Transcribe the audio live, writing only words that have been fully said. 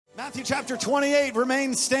Matthew chapter 28,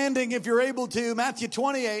 remain standing if you're able to. Matthew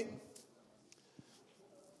 28.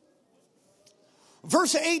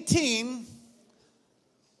 Verse 18,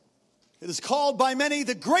 it is called by many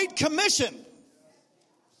the Great Commission. I'm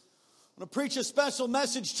going to preach a special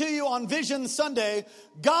message to you on Vision Sunday,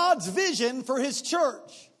 God's vision for His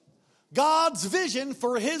church. God's vision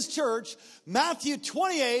for His church, Matthew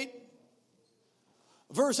 28,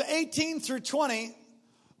 verse 18 through 20.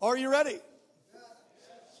 Are you ready?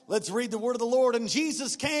 Let's read the word of the Lord. And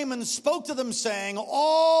Jesus came and spoke to them, saying,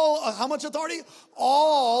 how much authority?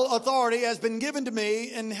 All authority has been given to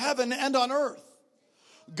me in heaven and on earth.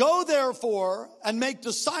 Go therefore and make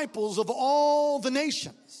disciples of all the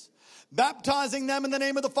nations, baptizing them in the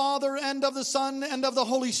name of the Father and of the Son and of the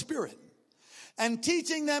Holy Spirit, and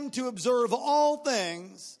teaching them to observe all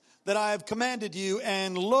things that I have commanded you.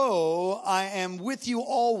 And lo, I am with you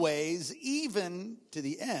always, even to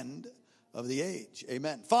the end of the age.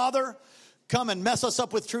 Amen. Father, come and mess us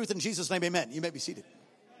up with truth in Jesus' name. Amen. You may be seated.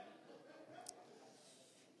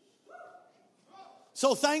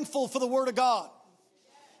 So thankful for the Word of God.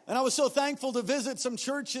 And I was so thankful to visit some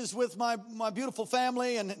churches with my beautiful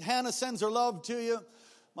family. And Hannah sends her love to you.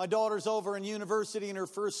 My daughter's over in university in her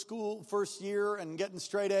first year and getting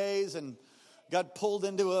straight A's, and got pulled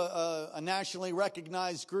into a nationally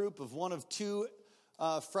recognized group of one of two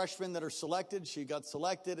freshmen that are selected. She got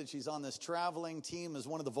selected, and she's on this traveling team as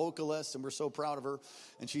one of the vocalists, and we're so proud of her.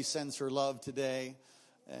 And she sends her love today.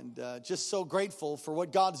 And just so grateful for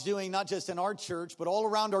what God's doing, not just in our church, but all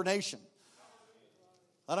around our nation.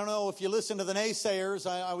 I don't know if you listen to the naysayers.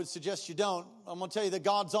 I would suggest you don't. I'm going to tell you that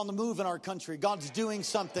God's on the move in our country. God's doing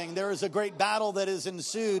something. There is a great battle that is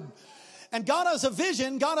ensued. And God has a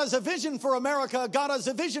vision. God has a vision for America. God has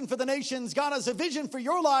a vision for the nations. God has a vision for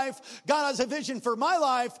your life. God has a vision for my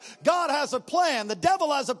life. God has a plan. The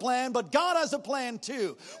devil has a plan, but God has a plan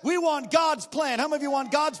too. We want God's plan. How many of you want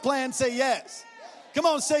God's plan? Say yes. Come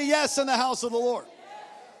on, say yes in the house of the Lord.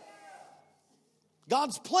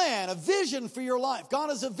 God's plan, a vision for your life. God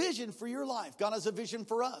has a vision for your life. God has a vision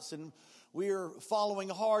for us, and we are following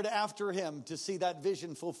hard after Him to see that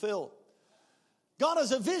vision fulfilled. God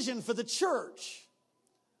has a vision for the church.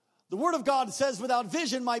 The Word of God says, without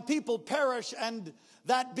vision, my people perish. And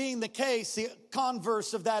that being the case, the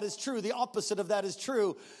converse of that is true. The opposite of that is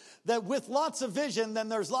true. That with lots of vision, then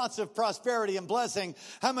there's lots of prosperity and blessing.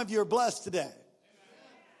 How many of you are blessed today? Amen.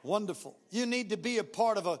 Wonderful. You need to be a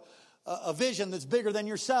part of a vision that's bigger than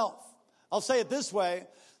yourself. I'll say it this way,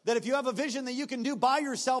 that if you have a vision that you can do by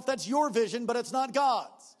yourself, that's your vision, but it's not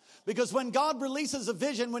God's. Because when God releases a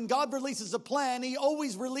vision, when God releases a plan, He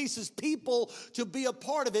always releases people to be a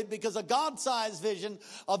part of it, because a God-sized vision,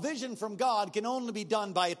 a vision from God, can only be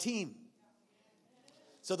done by a team,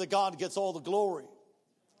 so that God gets all the glory.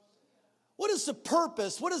 What is the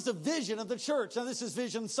purpose? What is the vision of the church? Now, this is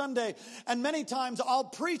Vision Sunday, and many times I'll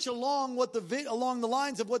preach along the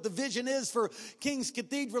lines of what the vision is for King's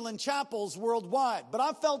Cathedral and chapels worldwide. But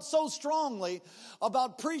I felt so strongly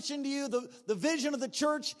about preaching to you the vision of the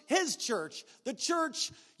church, His church, the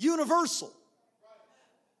church universal.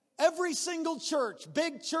 Every single church,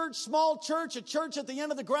 big church, small church, a church at the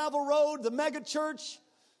end of the gravel road, the mega church.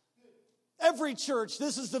 Every church,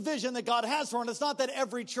 this is the vision that God has for it. And it's not that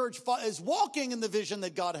every church is walking in the vision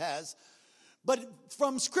that God has. But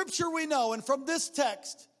from Scripture we know, and from this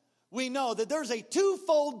text, we know that there's a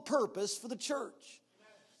twofold purpose for the church.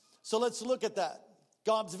 So let's look at that.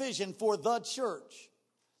 God's vision for the church.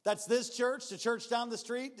 That's this church, the church down the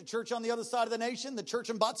street, the church on the other side of the nation, the church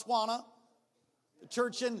in Botswana, the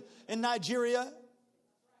church in Nigeria,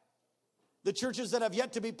 the churches that have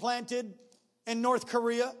yet to be planted in North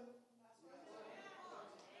Korea.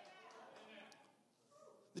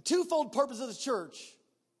 The twofold purpose of the church,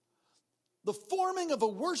 the forming of a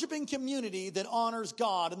worshiping community that honors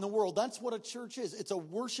God in the world. That's what a church is. It's a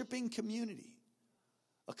worshiping community,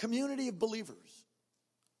 a community of believers.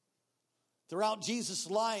 Throughout Jesus'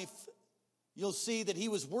 life, you'll see that He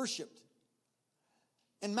was worshiped.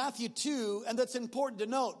 In Matthew 2, and that's important to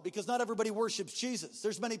note, because not everybody worships Jesus.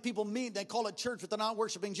 There's many people they call it church, but they're not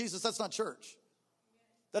worshiping Jesus. That's not church.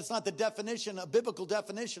 That's not the definition, a biblical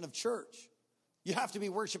definition of church. You have to be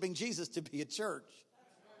worshiping Jesus to be a church.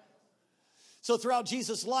 So throughout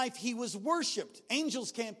Jesus' life, He was worshiped.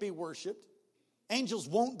 Angels can't be worshiped. Angels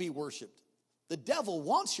won't be worshiped. The devil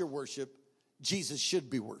wants your worship. Jesus should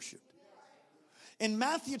be worshiped. In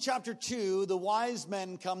Matthew chapter 2, the wise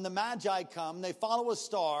men come, the magi come, they follow a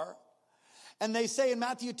star, and they say in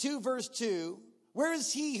Matthew 2 verse 2, where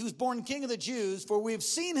is He who's born King of the Jews? For we have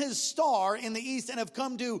seen His star in the east and have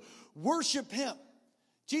come to worship Him.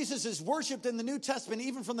 Jesus is worshiped in the New Testament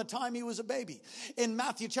even from the time he was a baby. In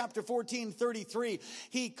Matthew chapter 14:33,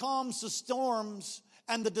 he calms the storms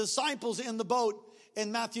and the disciples in the boat in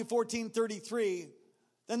Matthew 14:33.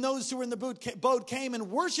 Then those who were in the boat came and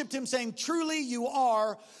worshiped him, saying, "Truly you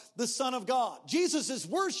are the Son of God." Jesus is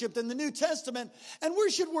worshiped in the New Testament, and we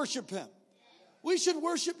should worship him. We should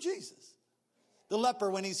worship Jesus. The leper,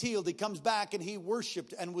 when he's healed, he comes back and he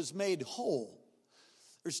worshiped and was made whole.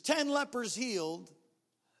 There's 10 lepers healed,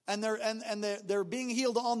 and they're being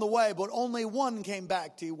healed on the way, but only one came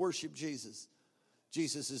back to worship Jesus.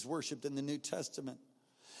 Jesus is worshiped in the New Testament.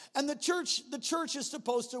 And the church is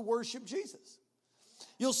supposed to worship Jesus.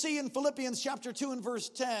 You'll see in Philippians chapter 2 and verse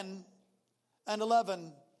 10 and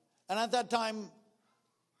 11, and at that time,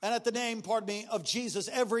 and at the name, of Jesus,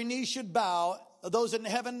 every knee should bow, those in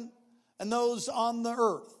heaven and those on the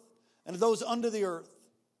earth and those under the earth,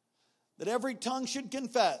 that every tongue should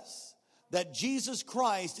confess that Jesus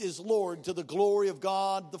Christ is Lord, to the glory of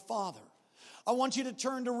God the Father. I want you to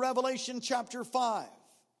turn to Revelation chapter 5.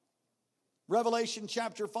 Revelation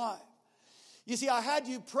chapter 5. You see, I had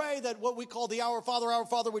you pray that what we call the Our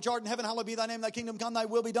Father, which art in heaven, hallowed be thy name, thy kingdom come, thy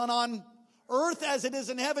will be done on earth as it is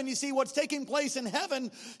in heaven. You see, what's taking place in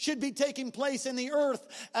heaven should be taking place in the earth.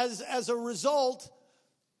 As a result,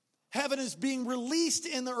 heaven is being released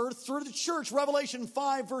in the earth through the church. Revelation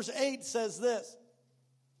 5 verse 8 says this.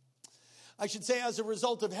 I should say, as a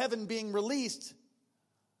result of heaven being released,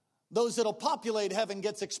 those that'll populate heaven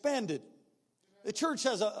gets expanded. The church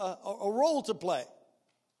has a role to play.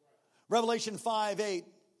 Revelation 5:8.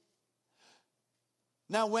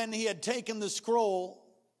 Now when he had taken the scroll,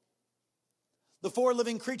 the 4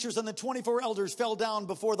 living creatures and the 24 elders fell down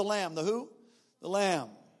before the Lamb. The who? The Lamb.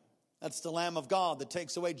 That's the Lamb of God that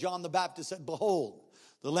takes away. John the Baptist said, "Behold,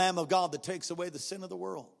 the Lamb of God that takes away the sin of the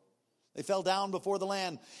world." They fell down before the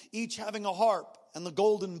Lamb, each having a harp and the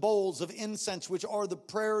golden bowls of incense, which are the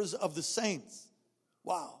prayers of the saints.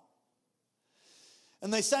 Wow.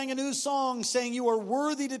 And they sang a new song, saying, "You are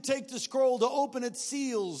worthy to take the scroll, to open its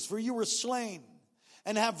seals, for you were slain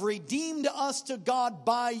and have redeemed us to God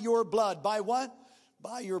by your blood." By what?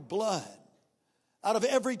 By your blood. Out of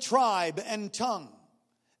every tribe and tongue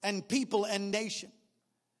and people and nation.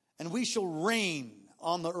 And we shall reign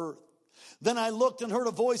on the earth. Then I looked and heard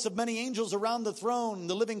a voice of many angels around the throne,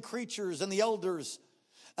 the living creatures and the elders.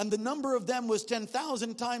 And the number of them was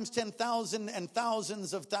 10,000 times 10,000, and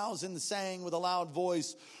thousands of thousands, saying with a loud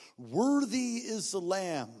voice, "Worthy is the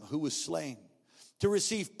Lamb who was slain to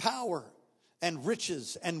receive power and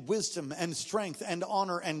riches and wisdom and strength and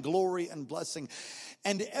honor and glory and blessing."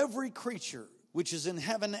 And every creature which is in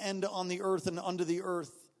heaven and on the earth and under the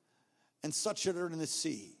earth, and such that are in the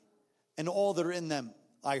sea, and all that are in them,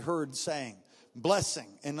 I heard saying,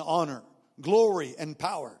 "Blessing and honor, glory and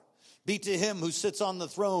power be to him who sits on the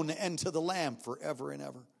throne and to the Lamb forever and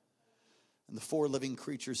ever." And the 4 living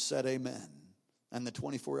creatures said, "Amen." And the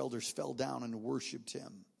 24 elders fell down and worshiped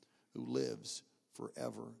him who lives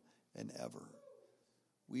forever and ever.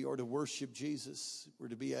 We are to worship Jesus. We're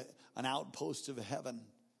to be an outpost of heaven.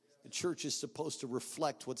 The church is supposed to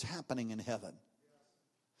reflect what's happening in heaven.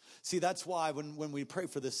 See, that's why when we pray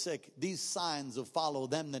for the sick, these signs will follow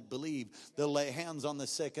them that believe. They'll lay hands on the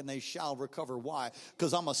sick and they shall recover. Why?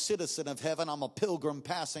 Because I'm a citizen of heaven. I'm a pilgrim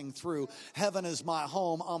passing through. Heaven is my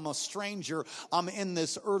home. I'm a stranger. I'm in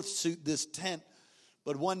this earth suit, this tent.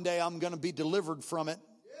 But one day I'm going to be delivered from it.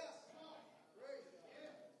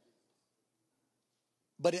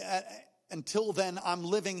 But until then, I'm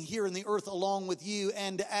living here in the earth along with you.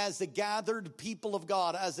 And as the gathered people of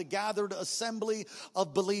God, as the gathered assembly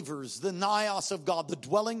of believers, the naos of God, the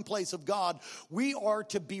dwelling place of God, we are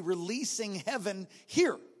to be releasing heaven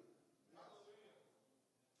here.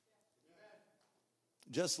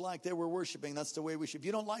 Just like they were worshiping, that's the way we should. If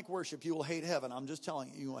you don't like worship, you will hate heaven. I'm just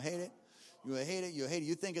telling you, you will hate it. You will hate it. You hate it.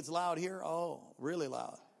 You think it's loud here? Oh, really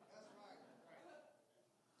loud.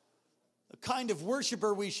 The kind of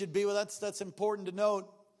worshiper we should be. Well, that's important to note.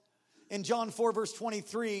 In John 4 verse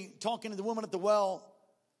 23, talking to the woman at the well,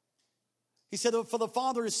 he said, "For the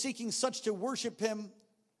Father is seeking such to worship him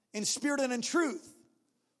in spirit and in truth."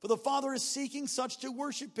 For the Father is seeking such to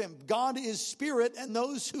worship him. God is spirit, and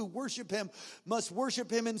those who worship him must worship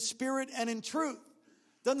him in spirit and in truth.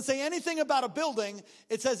 Doesn't say anything about a building.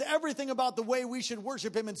 It says everything about the way we should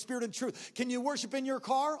worship him in spirit and truth. Can you worship in your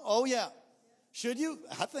car? Oh, yeah. Should you?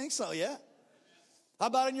 I think so, yeah. How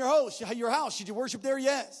about in your house? Should you worship there?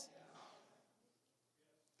 Yes.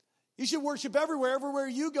 You should worship everywhere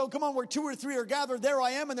you go. Come on, where 2 or 3 are gathered, there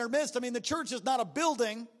I am in their midst. I mean, the church is not a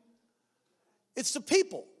building. It's the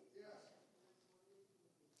people.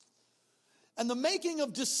 And the making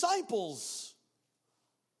of disciples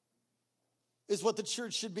is what the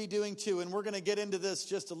church should be doing too. And we're going to get into this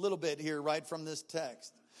just a little bit here, right from this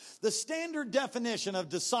text. The standard definition of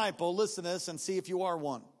disciple, listen to this and see if you are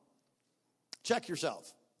one. Check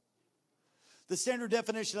yourself. The standard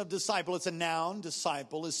definition of disciple, it's a noun.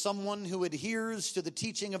 Disciple is someone who adheres to the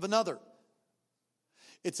teaching of another.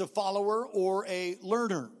 It's a follower or a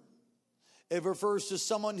learner. It refers to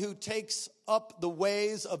someone who takes up the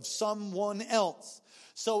ways of someone else.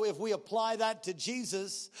 So if we apply that to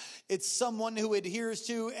Jesus, it's someone who adheres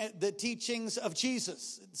to the teachings of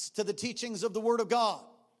Jesus, it's to the teachings of the Word of God.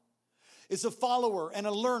 It's a follower and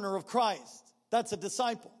a learner of Christ. That's a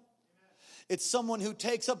disciple. It's someone who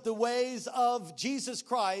takes up the ways of Jesus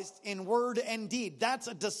Christ in word and deed. That's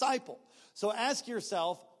a disciple. So ask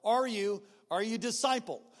yourself, are you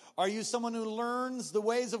disciple? Are you someone who learns the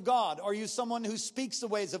ways of God? Are you someone who speaks the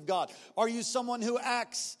ways of God? Are you someone who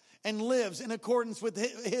acts and lives in accordance with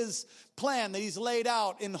his plan that he's laid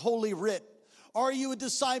out in Holy Writ? Are you a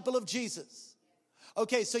disciple of Jesus?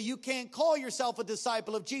 Okay, so you can't call yourself a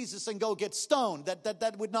disciple of Jesus and go get stoned.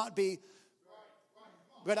 That would not be.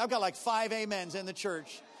 But I've got like 5 amens in the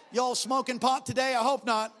church. Y'all smoking pot today? I hope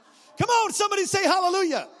not. Come on, somebody say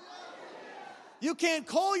hallelujah. You can't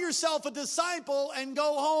call yourself a disciple and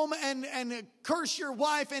go home and curse your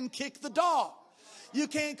wife and kick the dog. You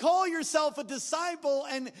can't call yourself a disciple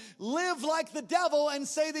and live like the devil and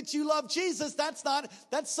say that you love Jesus.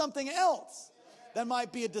 That's something else. That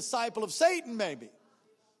might be a disciple of Satan maybe,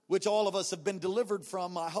 which all of us have been delivered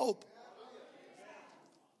from, I hope.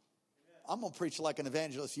 I'm going to preach like an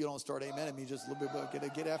evangelist. You don't start amen me just a little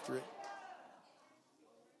bit. Get after it.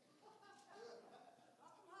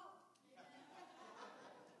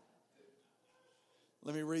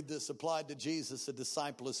 Let me read this. Applied to Jesus, a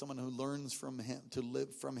disciple is someone who learns from him, to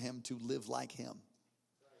live like him.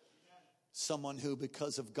 Someone who,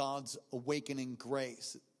 because of God's awakening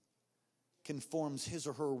grace, conforms his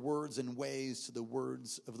or her words and ways to the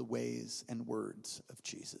words of the ways and words of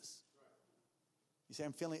Jesus. You say,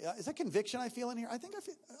 I'm feeling, is that conviction I feel in here? I think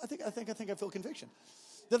I feel conviction.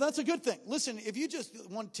 That's a good thing. Listen, if you just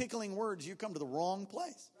want tickling words, you come to the wrong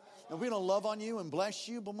place. And we're going to love on you and bless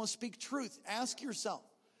you, but we'll speak truth. Ask yourself.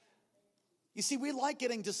 You see, we like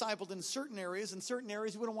getting discipled in certain areas. In certain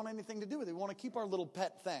areas, we don't want anything to do with it. We want to keep our little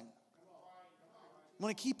pet thing. We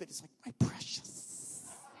want to keep it. It's like, my precious.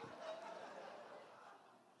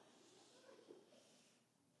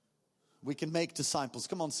 We can make disciples.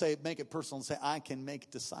 Come on, say it. Make it personal and say, I can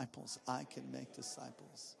make disciples. I can make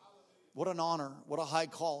disciples. What an honor. What a high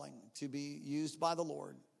calling to be used by the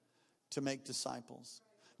Lord to make disciples.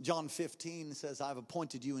 John 15 says, I've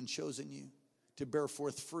appointed you and chosen you to bear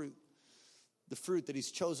forth fruit. The fruit that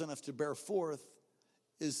he's chosen us to bear forth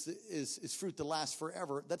is fruit that lasts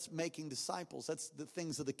forever. That's making disciples. That's the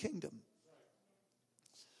things of the kingdom.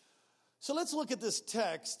 So let's look at this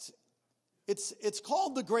text. It's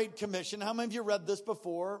called the Great Commission. How many of you read this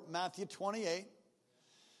before? Matthew 28,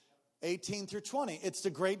 18 through 20. It's the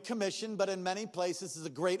Great Commission, but in many places it's a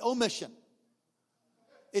great omission.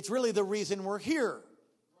 It's really the reason we're here.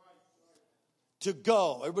 To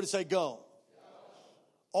go. Everybody say go.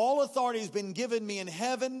 All authority has been given me in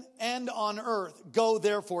heaven and on earth. Go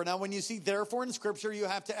therefore. Now when you see therefore in Scripture, you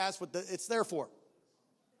have to ask what it's there for.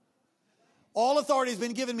 All authority has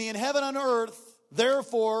been given me in heaven and on earth.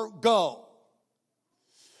 Therefore go.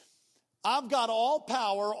 I've got all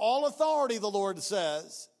power, all authority, the Lord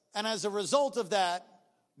says. And as a result of that,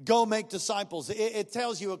 go make disciples. It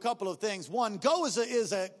tells you a couple of things. One, go is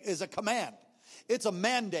a command. It's a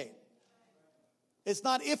mandate. It's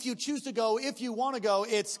not if you choose to go, if you want to go,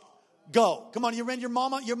 it's go. Come on, you remember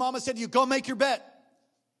your mama said to you, go make your bed.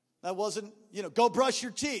 That wasn't, go brush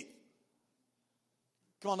your teeth.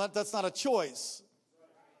 Come on, that's not a choice.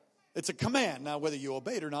 It's a command. Now, whether you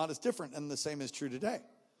obey it or not is different, and the same is true today.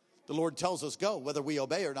 The Lord tells us go. Whether we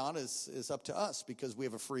obey or not is up to us because we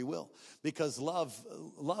have a free will. Because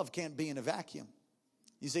love can't be in a vacuum.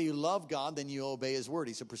 You say you love God, then you obey his word.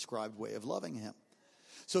 He's a prescribed way of loving him.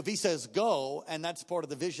 So if he says go, and that's part of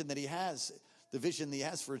the vision that he has, the vision that he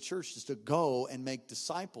has for a church is to go and make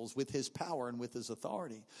disciples with his power and with his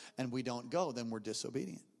authority, and we don't go, then we're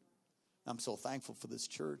disobedient. I'm so thankful for this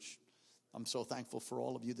church. I'm so thankful for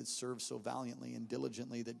all of you that serve so valiantly and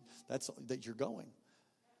diligently that you're going.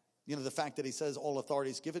 The fact that he says all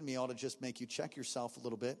authority is given me ought to just make you check yourself a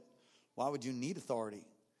little bit. Why would you need authority?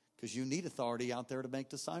 Because you need authority out there to make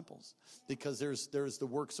disciples. Because there's the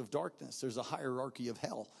works of darkness. There's a hierarchy of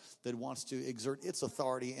hell that wants to exert its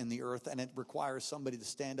authority in the earth, and it requires somebody to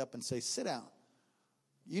stand up and say, sit down.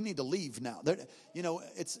 You need to leave now.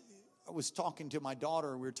 I was talking to my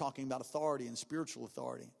daughter. We were talking about authority and spiritual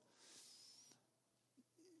authority.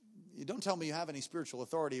 You don't tell me you have any spiritual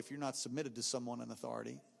authority if you're not submitted to someone in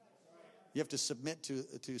authority. You have to submit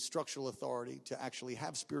to structural authority to actually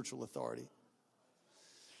have spiritual authority.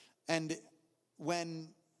 And when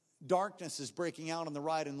darkness is breaking out on the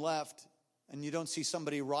right and left, and you don't see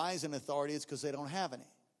somebody rise in authority, it's because they don't have any.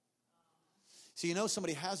 So you know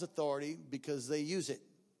somebody has authority because they use it.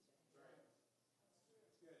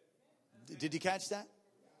 Did you catch that?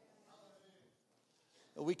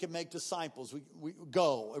 We can make disciples. We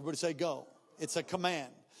go. Everybody say go. It's a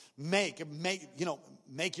command. Make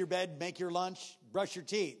your bed, make your lunch, brush your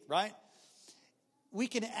teeth, right? We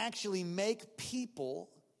can actually make people,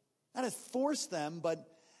 not to force them, but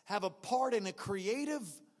have a part in a creative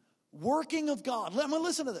working of God.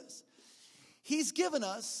 Listen to this. He's given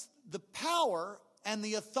us the power and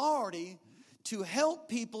the authority to help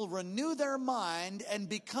people renew their mind and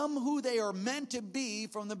become who they are meant to be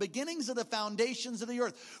from the beginnings of the foundations of the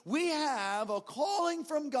earth. We have a calling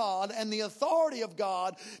from God and the authority of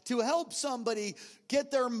God to help somebody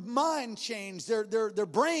get their mind changed, their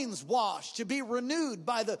brains washed, to be renewed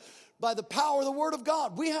by the power of the Word of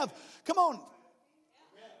God. We have, come on.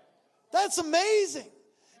 That's amazing.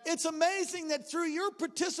 It's amazing that through your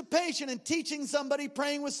participation in teaching somebody,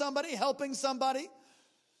 praying with somebody, helping somebody,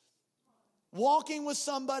 walking with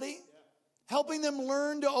somebody, helping them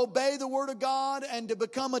learn to obey the Word of God and to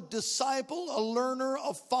become a disciple, a learner,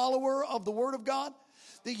 a follower of the Word of God,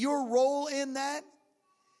 that your role in that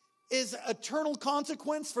is eternal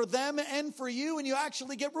consequence for them and for you, and you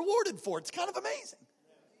actually get rewarded for it. It's kind of amazing.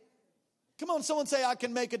 Come on, someone say, I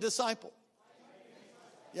can make a disciple.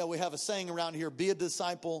 Yeah, we have a saying around here, be a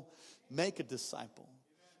disciple, make a disciple.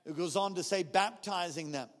 It goes on to say,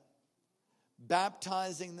 baptizing them.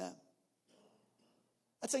 Baptizing them.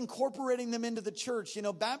 That's incorporating them into the church. You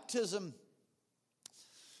know, baptism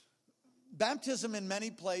in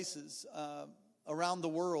many places around the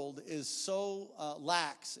world is so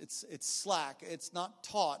lax. It's slack. It's not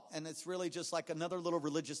taught. And it's really just like another little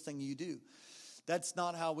religious thing you do. That's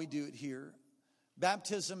not how we do it here.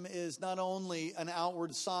 Baptism is not only an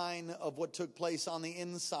outward sign of what took place on the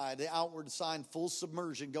inside, the outward sign, full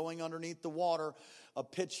submersion, going underneath the water, a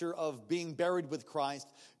picture of being buried with Christ,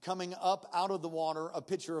 coming up out of the water, a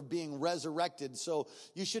picture of being resurrected. So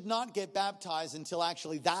you should not get baptized until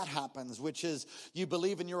actually that happens, which is you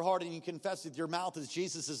believe in your heart and you confess with your mouth as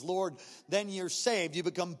Jesus is Lord, then you're saved. You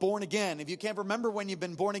become born again. If you can't remember when you've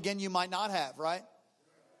been born again, you might not have, right?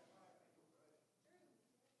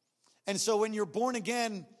 And so when you're born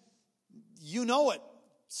again, you know it.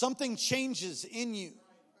 Something changes in you.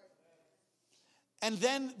 And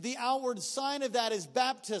then the outward sign of that is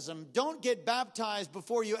baptism. Don't get baptized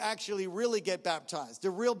before you actually really get baptized.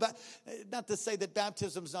 Not to say that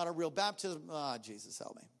baptism is not a real baptism. Jesus,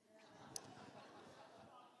 help me.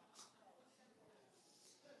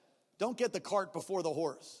 Don't get the cart before the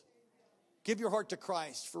horse. Give your heart to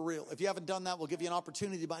Christ for real. If you haven't done that, we'll give you an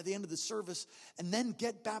opportunity by the end of the service, and then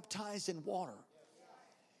get baptized in water.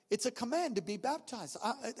 It's a command to be baptized.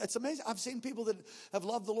 It's amazing. I've seen people that have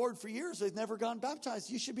loved the Lord for years. They've never gotten baptized.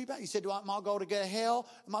 You should be baptized. You said, am I going to get hell?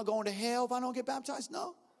 Am I going to hell if I don't get baptized?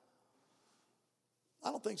 No. I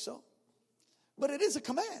don't think so. But it is a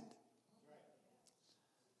command.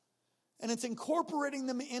 And it's incorporating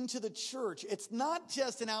them into the church. It's not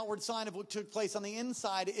just an outward sign of what took place on the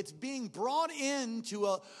inside. It's being brought into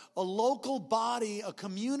a local body, a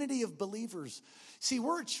community of believers. See,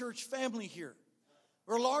 we're a church family here.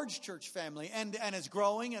 We're a large church family, and it's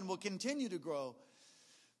growing and will continue to grow.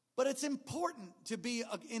 But it's important to be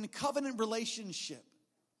in covenant relationship.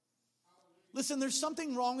 Listen, there's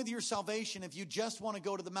something wrong with your salvation if you just want to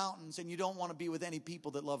go to the mountains and you don't want to be with any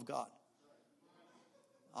people that love God.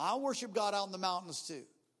 I worship God out in the mountains too.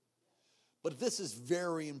 But this is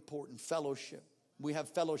very important, fellowship. We have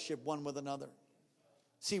fellowship one with another.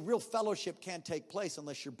 See, real fellowship can't take place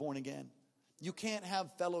unless you're born again. You can't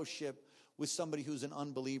have fellowship with somebody who's an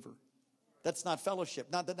unbeliever. That's not fellowship.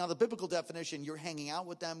 Now, the biblical definition, you're hanging out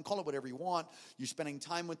with them, call it whatever you want. You're spending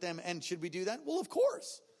time with them. And should we do that? Well, of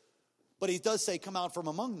course. But he does say, come out from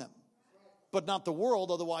among them. But not the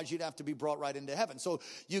world, otherwise you'd have to be brought right into heaven. So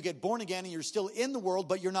you get born again and you're still in the world,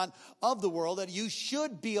 but you're not of the world. And you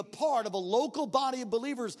should be a part of a local body of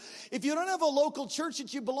believers. If you don't have a local church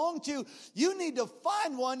that you belong to, you need to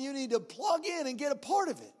find one. You need to plug in and get a part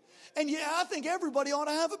of it. And yeah, I think everybody ought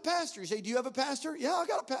to have a pastor. You say, do you have a pastor? Yeah, I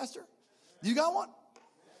got a pastor. You got one?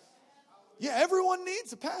 Yeah, everyone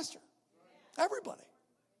needs a pastor. Everybody.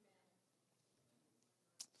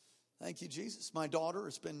 Thank you, Jesus. My daughter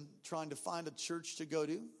has been trying to find a church to go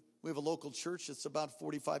to. We have a local church that's about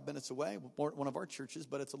 45 minutes away, one of our churches,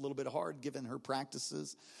 but it's a little bit hard given her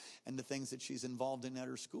practices and the things that she's involved in at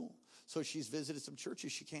her school. So she's visited some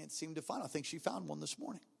churches she can't seem to find. I think she found one this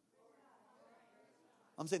morning.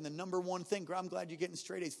 I'm saying the number one thing, I'm glad you're getting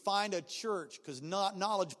straight A's. Find a church, because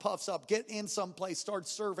knowledge puffs up. Get in someplace, start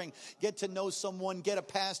serving, get to know someone, get a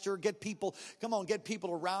pastor, get people, come on, get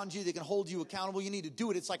people around you that can hold you accountable. You need to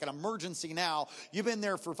do it. It's like an emergency now. You've been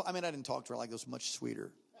there for, I didn't talk to her like this, much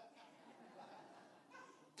sweeter.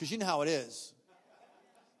 Because you know how it is.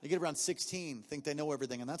 They get around 16, think they know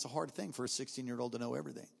everything, and that's a hard thing for a 16-year-old to know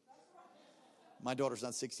everything. My daughter's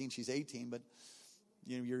not 16, she's 18, but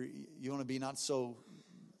you want to be not so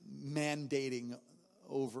mandating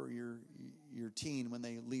over your teen when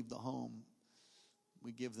they leave the home.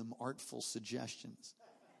 We give them artful suggestions.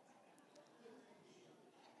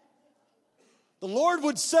 The Lord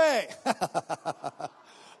would say,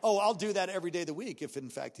 oh, I'll do that every day of the week if in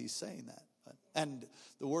fact he's saying that. And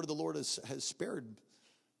the word of the Lord has spared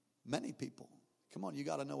many people. Come on, you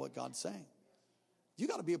got to know what God's saying. You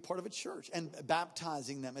got to be a part of a church and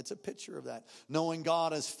baptizing them. It's a picture of that. Knowing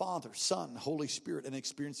God as Father, Son, Holy Spirit, and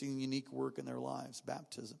experiencing unique work in their lives.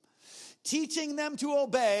 Baptism. Teaching them to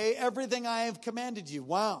obey everything I have commanded you.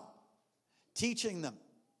 Wow. Teaching them.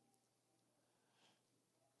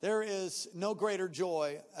 There is no greater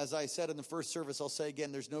joy, as I said in the first service, I'll say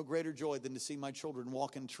again, there's no greater joy than to see my children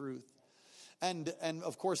walk in truth. And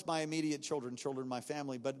of course, my immediate children of my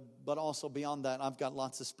family, but also beyond that, I've got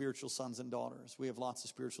lots of spiritual sons and daughters. We have lots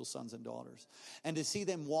of spiritual sons and daughters. And to see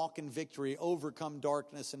them walk in victory, overcome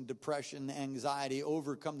darkness and depression, anxiety,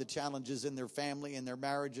 overcome the challenges in their family and their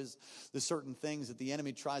marriages, the certain things that the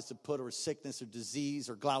enemy tries to put, or sickness or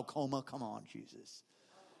disease or glaucoma. Come on, Jesus.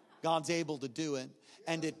 God's able to do it.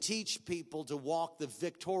 And to teach people to walk the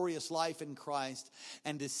victorious life in Christ,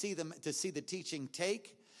 and to see the teaching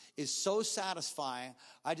take is so satisfying,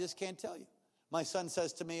 I just can't tell you. My son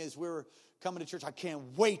says to me as we were coming to church, I can't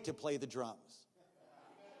wait to play the drums.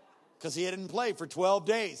 Because he didn't play for 12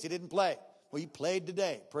 days. He didn't play. Well, he played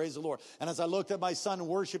today. Praise the Lord. And as I looked at my son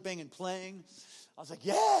worshiping and playing, I was like,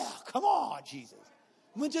 yeah, come on, Jesus.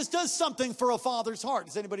 It just does something for a father's heart.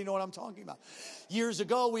 Does anybody know what I'm talking about? Years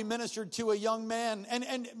ago, we ministered to a young man.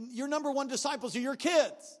 And your number one disciples are your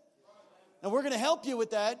kids. And we're going to help you with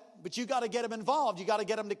that, but you got to get them involved. You got to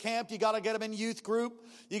get them to camp. You got to get them in youth group.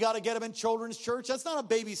 You got to get them in children's church. That's not a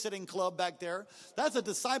babysitting club back there. That's a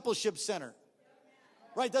discipleship center.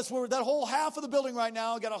 Right, that's where that whole half of the building right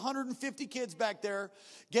now, got 150 kids back there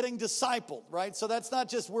getting discipled, right? So that's not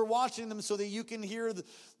just we're watching them so that you can hear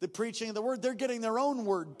the preaching of the word. They're getting their own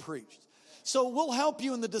word preached. So we'll help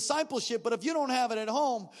you in the discipleship, but if you don't have it at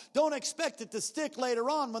home, don't expect it to stick later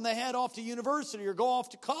on when they head off to university or go off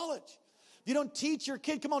to college. If you don't teach your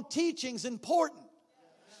kid, come on, teaching's important.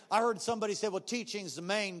 I heard somebody say, well, teaching's the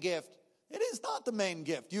main gift. It is not the main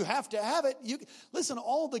gift. You have to have it. Listen,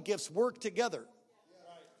 all the gifts work together.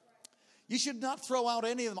 You should not throw out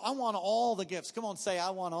any of them. I want all the gifts. Come on, say, I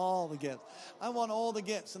want all the gifts. I want all the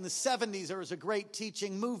gifts. In the 70s, there was a great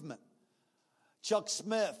teaching movement. Chuck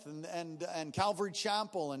Smith and Calvary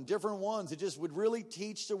Chapel and different ones that just would really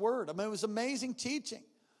teach the word. It was amazing teaching.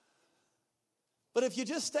 But if you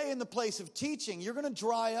just stay in the place of teaching, you're going to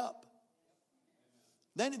dry up.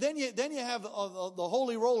 Then you have the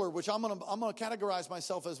holy roller, which I'm going to categorize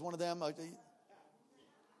myself as one of them. And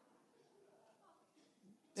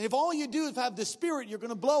if all you do is have the Spirit, you're going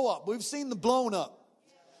to blow up. We've seen the blown up.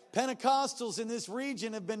 Pentecostals in this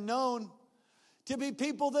region have been known to be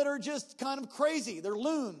people that are just kind of crazy. They're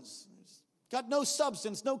loons. Got no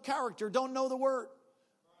substance, no character, don't know the word.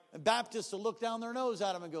 And Baptists will look down their nose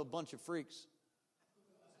at them and go, bunch of freaks.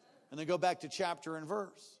 And then go back to chapter and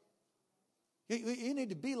verse. You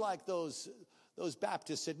need to be like those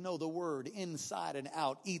Baptists that know the word inside and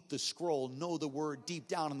out. Eat the scroll. Know the word deep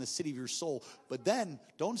down in the city of your soul. But then,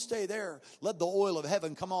 don't stay there. Let the oil of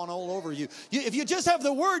heaven come on all over you. If you just have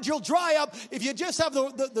the word, you'll dry up. If you just have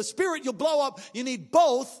the Spirit, you'll blow up. You need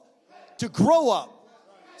both to grow up.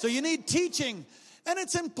 So you need teaching. And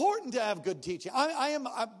it's important to have good teaching. I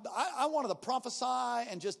wanted to prophesy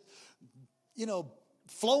and just,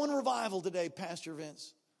 flow in revival today, Pastor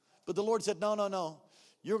Vince. But the Lord said, no.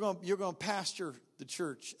 You're going to pastor the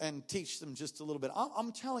church and teach them just a little bit.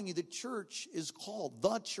 I'm telling you, the church is called,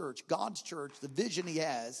 the church, God's church, the vision he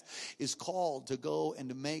has, is called to go and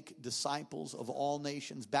to make disciples of all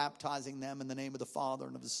nations, baptizing them in the name of the Father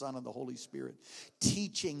and of the Son and the Holy Spirit,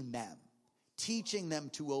 teaching them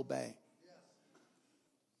to obey.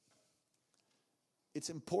 It's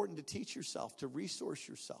important to teach yourself, to resource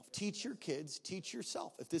yourself. Teach your kids, teach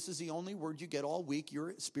yourself. If this is the only word you get all week,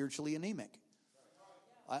 you're spiritually anemic.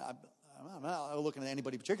 I'm not looking at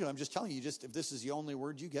anybody in particular. I'm just telling you, if this is the only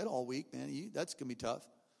word you get all week, man, that's going to be tough.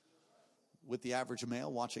 with the average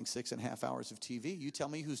male watching 6.5 hours of TV. You tell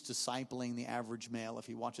me who's discipling the average male if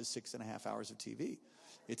he watches 6.5 hours of TV.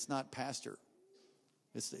 It's not pastor.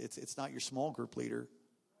 It's not your small group leader.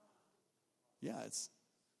 Yeah, it's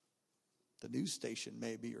the news station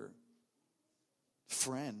maybe, or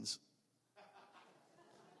friends.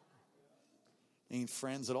 Ain't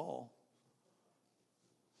friends at all.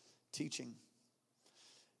 Teaching.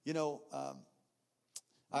 You know,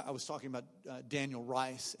 I was talking about Daniel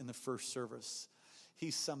Rice in the first service.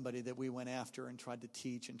 He's somebody that we went after and tried to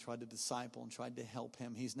teach and tried to disciple and tried to help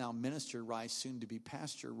him. He's now Minister Rice, soon to be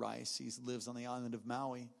Pastor Rice. He lives on the island of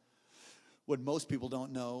Maui. What most people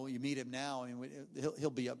don't know, you meet him now, I mean, he'll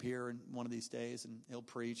be up here in one of these days and he'll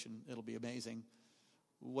preach and it'll be amazing.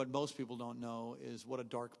 What most people don't know is what a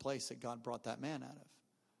dark place that God brought that man out of.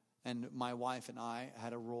 And my wife and I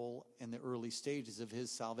had a role in the early stages of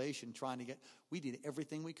his salvation, we did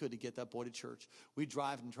everything we could to get that boy to church. We'd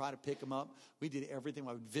drive and try to pick him up. We did everything.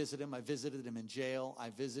 I would visit him. I visited him in jail.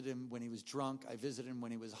 I visited him when he was drunk. I visited him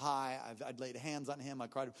when he was high. I'd laid hands on him. I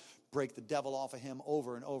tried to break the devil off of him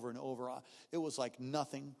over and over and over. It was like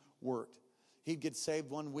nothing worked. He'd get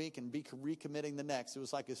saved one week and be recommitting the next. It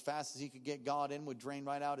was like as fast as he could get God in, would drain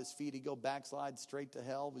right out his feet. He'd go backslide straight to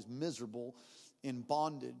hell. Was miserable, in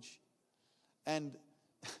bondage. And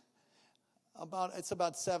it's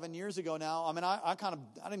about 7 years ago now. I mean, I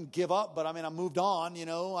didn't give up, but I mean, I moved on, you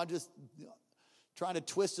know. I just trying to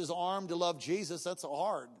twist his arm to love Jesus. That's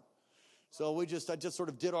hard. So I just sort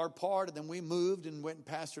of did our part, and then we moved and went and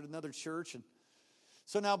pastored another church. And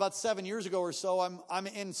so now about 7 years ago or so, I'm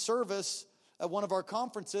in service at one of our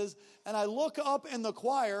conferences, and I look up in the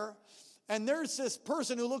choir, and there's this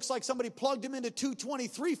person who looks like somebody plugged him into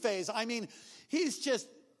 223 phase. I mean, he's just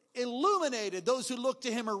illuminated. Those who look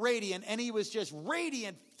to him are radiant, and he was just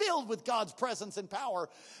radiant, filled with God's presence and power.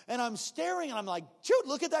 And I'm staring, and I'm like, shoot,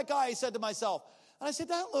 look at that guy, I said to myself. And I said,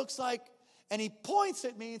 that looks like, and he points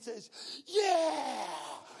at me and says,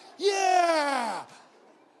 yeah.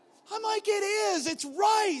 I'm like, it is. It's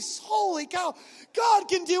Rice. Holy cow. God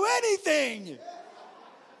can do anything.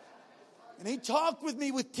 And he talked with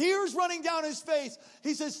me with tears running down his face.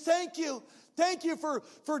 He says, thank you. Thank you for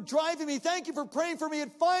driving me. Thank you for praying for me.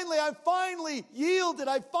 And I finally yielded.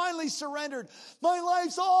 I finally surrendered. My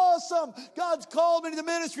life's awesome. God's called me to the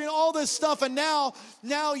ministry and all this stuff. And now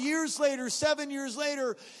years later, 7 years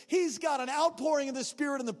later, he's got an outpouring of the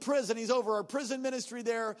Spirit in the prison. He's over our prison ministry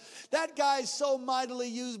there. That guy's so mightily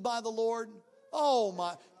used by the Lord. Oh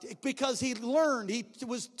my, because he learned, he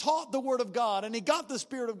was taught the Word of God, and he got the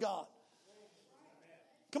Spirit of God.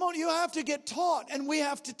 Come on, you have to get taught, and we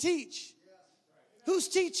have to teach. Who's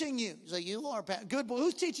teaching you? You say, you are good, but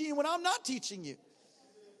who's teaching you when I'm not teaching you?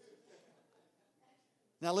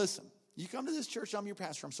 Now listen, you come to this church, I'm your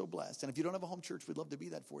pastor, I'm so blessed. And if you don't have a home church, we'd love to be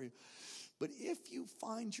that for you. But if you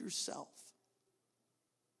find yourself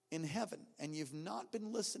in heaven and you've not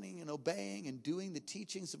been listening and obeying and doing the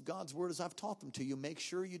teachings of God's word as I've taught them to you, make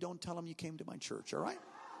sure you don't tell them you came to my church, all right?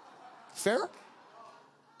 Fair?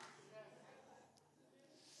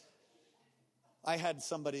 I had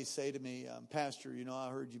somebody say to me, Pastor, you know, I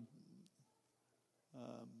heard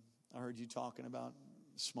you talking about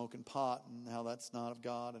smoking pot and how that's not of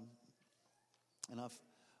God, and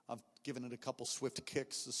I've given it a couple swift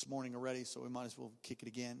kicks this morning already, so we might as well kick it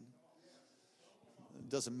again. It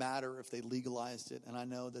doesn't matter if they legalized it, and I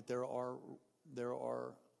know that there are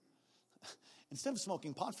instead of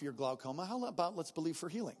smoking pot for your glaucoma, how about let's believe for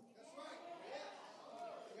healing?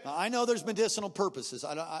 Now, I know there's medicinal purposes,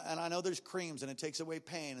 and I know there's creams, and it takes away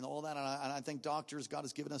pain and all that, and I think doctors, God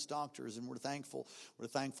has given us doctors, and we're thankful. We're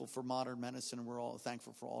thankful for modern medicine, and we're all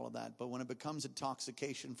thankful for all of that. But when it becomes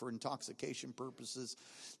intoxication for intoxication purposes,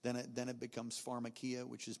 then it becomes pharmakia,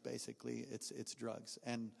 which is basically it's drugs.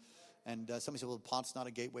 And somebody said, well, pot's not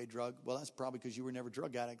a gateway drug. Well, that's probably because you were never a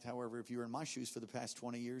drug addict. However, if you were in my shoes for the past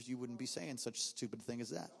 20 years, you wouldn't be saying such a stupid thing as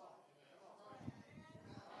that.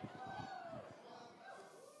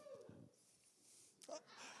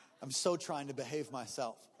 I'm so trying to behave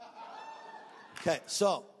myself. Okay,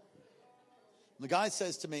 so the guy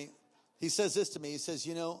says to me, he says this to me. He says,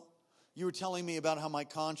 you know, you were telling me about how my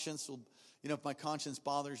conscience will, you know, if my conscience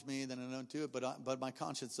bothers me, then I don't do it. But my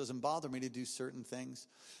conscience doesn't bother me to do certain things.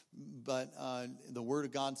 But the Word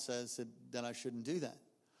of God says that I shouldn't do that.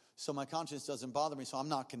 So my conscience doesn't bother me, so I'm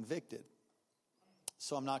not convicted.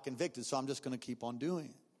 So I'm just going to keep on doing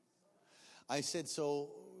it. I said, so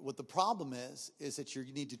what the problem is that you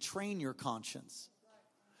need to train your conscience.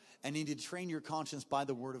 And you need to train your conscience by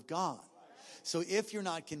the Word of God. So if you're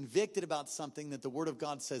not convicted about something that the Word of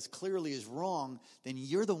God says clearly is wrong, then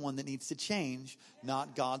you're the one that needs to change,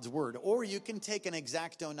 not God's Word. Or you can take an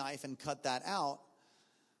X-Acto knife and cut that out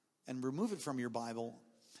and remove it from your Bible,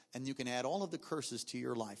 and you can add all of the curses to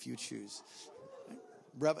your life. You choose.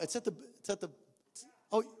 It's at the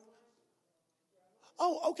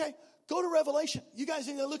okay. Go to Revelation. You guys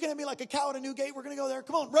are looking at me like a cow at a new gate. We're going to go there.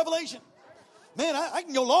 Come on, Revelation. Man, I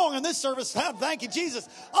can go long in this service. Thank you, Jesus.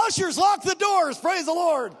 Ushers, lock the doors. Praise the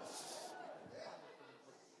Lord.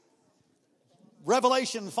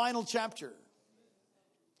 Revelation, final chapter.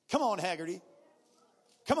 Come on, Haggerty.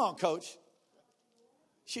 Come on, Coach.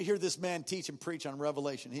 You should hear this man teach and preach on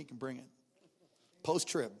Revelation. He can bring it.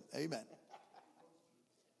 Post-trib. Amen.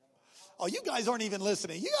 Oh, you guys aren't even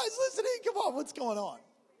listening. You guys listening? Come on, what's going on?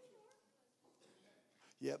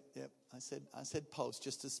 Yep. I said post,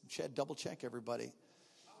 just to double check everybody.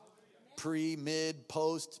 Pre, mid,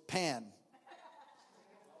 post, pan.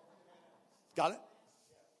 Got it?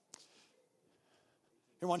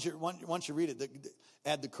 Here, why don't you read it?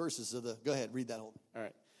 Add the curses of the. Go ahead, read that whole. All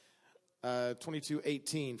right.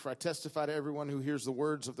 22:18. For I testify to everyone who hears the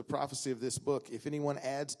words of the prophecy of this book. If anyone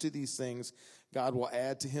adds to these things, God will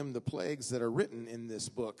add to him the plagues that are written in this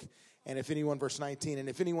book. And if anyone, verse 19, and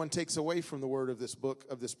if anyone takes away from the word of this book,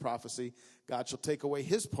 of this prophecy, God shall take away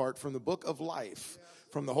his part from the book of life,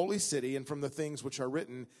 from the holy city, and from the things which are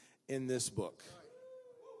written in this book.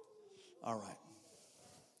 All right.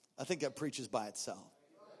 I think that preaches by itself.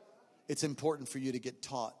 It's important for you to get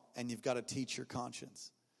taught, and you've got to teach your conscience.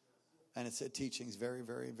 And it said teaching is very,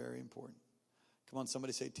 very, very important. Come on,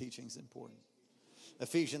 somebody say teaching is important.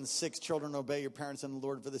 Ephesians 6, children, obey your parents in the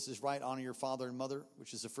Lord, for this is right. Honor your father and mother,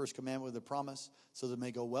 which is the first commandment with a promise, so that it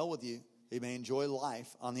may go well with you. You may enjoy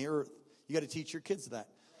life on the earth. You got to teach your kids that.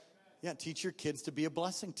 Yeah, teach your kids to be a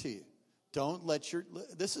blessing to you. Don't let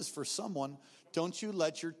this is for someone, don't you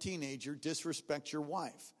let your teenager disrespect your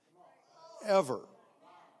wife. Ever.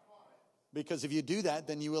 Because if you do that,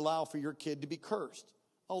 then you allow for your kid to be cursed.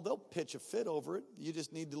 Oh, they'll pitch a fit over it. You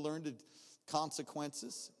just need to learn the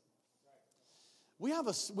consequences. We have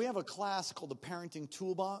a class called the Parenting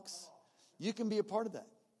Toolbox. You can be a part of that.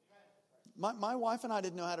 My wife and I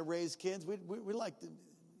didn't know how to raise kids. We liked,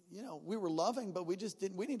 we were loving, but we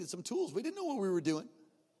needed some tools. We didn't know what we were doing.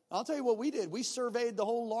 I'll tell you what we did. We surveyed the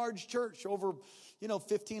whole large church. Over,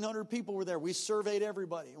 1,500 people were there. We surveyed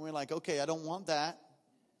everybody. And we're like, okay, I don't want that.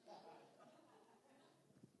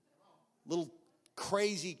 Little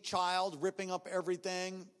crazy child ripping up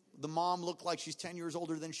everything. The mom looked like she's 10 years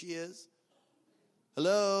older than she is.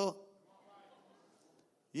 Hello?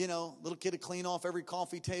 Little kid to clean off every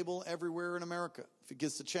coffee table everywhere in America. If he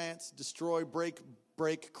gets the chance, destroy, break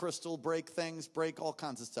crystal, break things, break all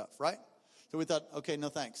kinds of stuff, right? So we thought, okay, no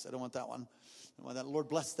thanks. I don't want that one. I don't want that. Lord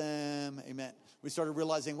bless them. Amen. We started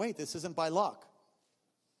realizing, wait, this isn't by luck.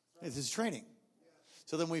 This is training.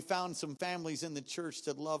 So then we found some families in the church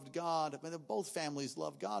that loved God. Both families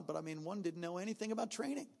loved God, but one didn't know anything about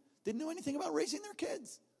training. Didn't know anything about raising their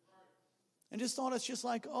kids. And just thought it's just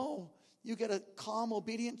like, oh, you get a calm,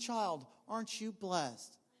 obedient child. Aren't you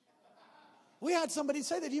blessed? We had somebody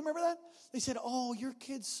say that. Do you remember that? They said, oh, your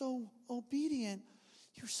kid's so obedient.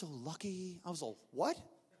 You're so lucky. I was like, what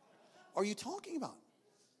are you talking about?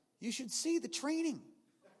 You should see the training.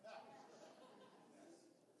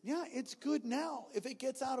 Yeah, it's good now. If it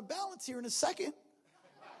gets out of balance here in a second,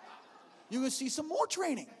 you're going to see some more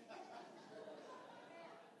training.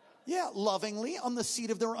 Yeah, lovingly on the seat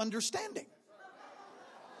of their understanding.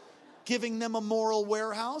 Giving them a moral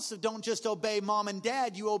warehouse. So don't just obey mom and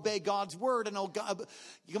dad. You obey God's word. And God,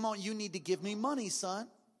 come on, you need to give me money, son.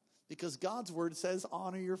 Because God's word says,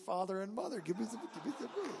 honor your father and mother. Give me some money.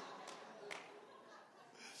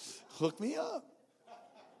 Hook me up.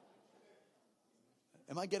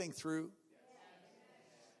 Am I getting through?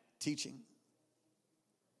 Teaching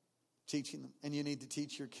them. And you need to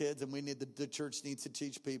teach your kids, and the church needs to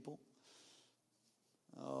teach people.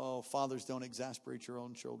 Oh, fathers, don't exasperate your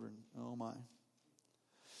own children. Oh, my.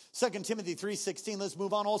 2 Timothy 3:16, let's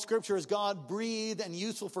move on. All scripture is God-breathed and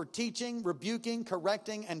useful for teaching, rebuking,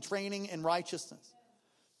 correcting, and training in righteousness.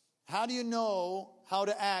 How do you know how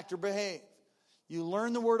to act or behave? You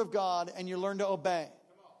learn the word of God, and you learn to obey.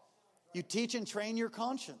 You teach and train your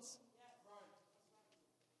conscience.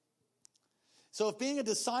 So if being a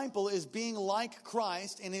disciple is being like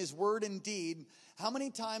Christ in his word and deed, how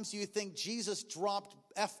many times do you think Jesus dropped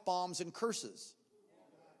F-bombs and curses?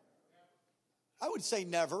 I would say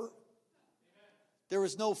never. There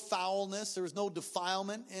was no foulness. There was no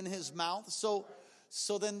defilement in his mouth. So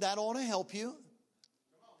then that ought to help you.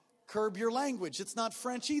 Curb your language. It's not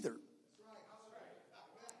French either.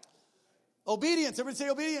 Obedience. Everybody say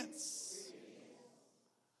obedience.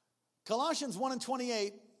 Colossians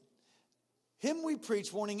 1:28. Him we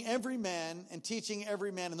preach, warning every man and teaching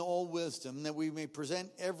every man in all wisdom, that we may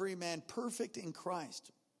present every man perfect in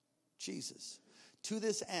Christ Jesus. To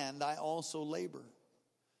this end I also labor,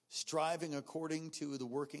 striving according to the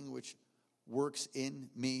working which works in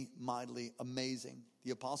me mightily. Amazing.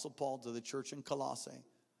 The Apostle Paul to the church in Colossae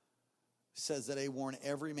says that I warn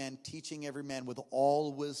every man, teaching every man with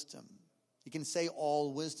all wisdom. You can say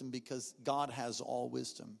all wisdom because God has all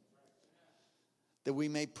wisdom. That we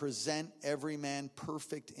may present every man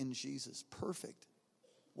perfect in Jesus. Perfect.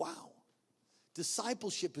 Wow.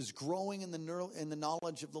 Discipleship is growing in the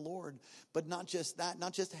knowledge of the Lord. But not just that,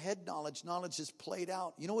 not just head knowledge. Knowledge is played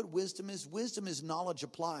out. You know what wisdom is? Wisdom is knowledge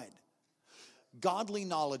applied. Godly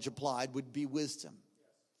knowledge applied would be wisdom.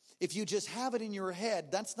 If you just have it in your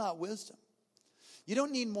head, that's not wisdom. You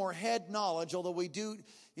don't need more head knowledge, although we do.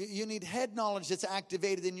 You need head knowledge that's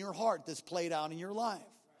activated in your heart, that's played out in your life.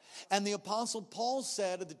 And the Apostle Paul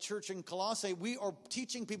said at the church in Colossae, we are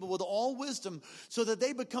teaching people with all wisdom so that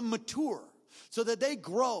they become mature, so that they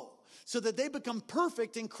grow, so that they become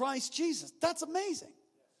perfect in Christ Jesus. That's amazing.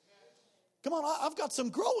 Come on, I've got some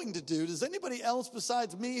growing to do. Does anybody else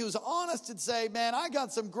besides me who's honest and say, man, I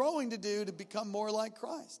got some growing to do to become more like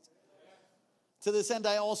Christ? To this end,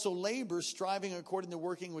 I also labor, striving according to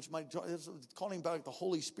working, which might, calling back the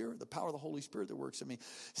Holy Spirit, the power of the Holy Spirit that works in me.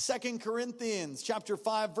 2 Corinthians chapter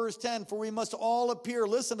 5, verse 10, for we must all appear,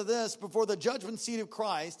 listen to this, before the judgment seat of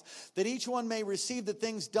Christ, that each one may receive the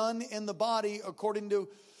things done in the body according to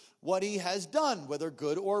what he has done, whether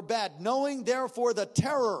good or bad. Knowing, therefore, the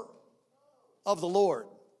terror of the Lord,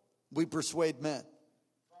 we persuade men.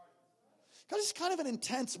 God, it's kind of an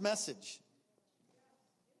intense message.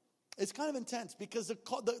 It's kind of intense because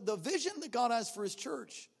the vision that God has for his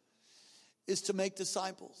church is to make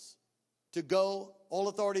disciples, to go, all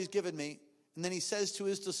authority is given me. And then he says to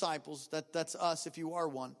his disciples, that's us if you are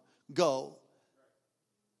one, go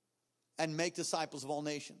and make disciples of all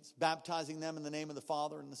nations, baptizing them in the name of the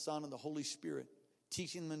Father and the Son and the Holy Spirit,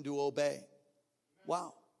 teaching them to obey.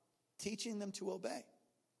 Wow. Teaching them to obey.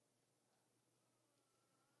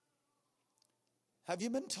 Have you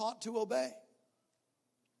been taught to obey?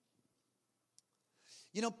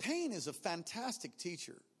 You know, pain is a fantastic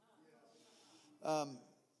teacher.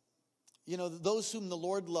 You know, those whom the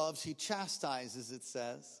Lord loves, he chastises, it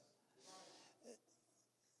says.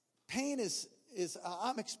 Pain is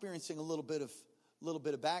I'm experiencing a little bit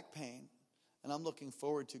of back pain, and I'm looking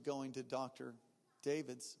forward to going to Dr.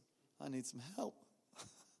 David's. I need some help.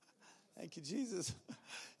 Thank you, Jesus.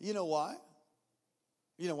 You know why?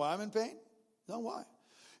 You know why I'm in pain? No, why?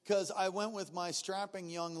 Because I went with my strapping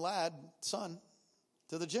young lad, son,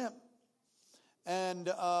 to the gym. And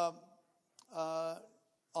on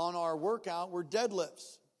our workout were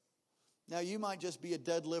deadlifts. Now, you might just be a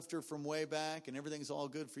deadlifter from way back, and everything's all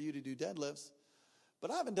good for you to do deadlifts.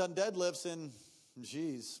 But I haven't done deadlifts in,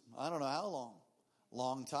 I don't know how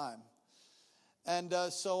long time. And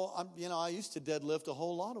so, I used to deadlift a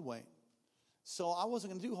whole lot of weight. So I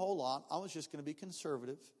wasn't going to do a whole lot. I was just going to be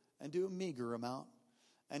conservative and do a meager amount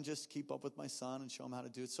and just keep up with my son and show him how to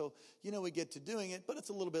do it. So, we get to doing it, but it's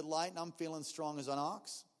a little bit light, and I'm feeling strong as an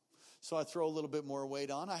ox. So I throw a little bit more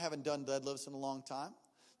weight on. I haven't done deadlifts in a long time.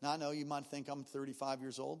 Now, I know you might think I'm 35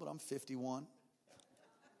 years old, but I'm 51.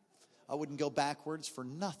 I wouldn't go backwards for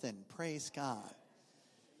nothing. Praise God.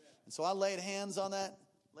 And so I laid hands on that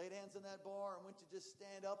bar and went to just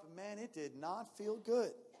stand up, and man, it did not feel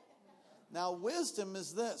good. Now, wisdom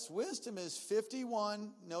is this. Wisdom is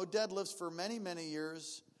 51, no deadlifts for many, many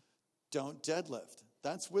years. Don't deadlift.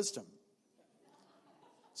 That's wisdom.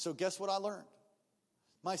 So guess what I learned?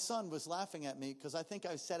 My son was laughing at me because I think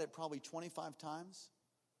I've said it probably 25 times.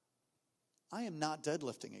 I am not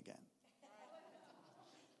deadlifting again.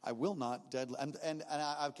 I will not deadlift. And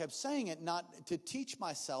I kept saying it not to teach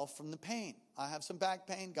myself from the pain. I have some back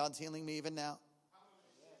pain. God's healing me even now.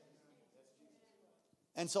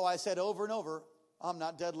 And so I said over and over, I'm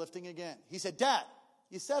not deadlifting again. He said, Dad,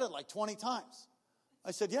 you said it like 20 times.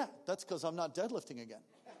 I said, yeah, that's because I'm not deadlifting again.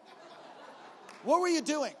 What were you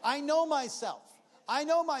doing? I know myself. I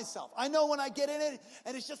know when I get in it,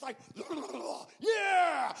 and it's just like,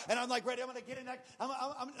 yeah! And I'm like, ready, I'm going to get in that.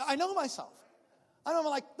 I know myself. I'm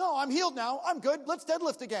like, no, I'm healed now. I'm good. Let's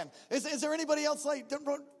deadlift again. Is there anybody else like,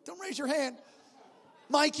 don't raise your hand.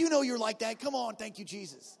 Mike, you're like that. Come on, thank you,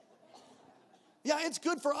 Jesus. Yeah, it's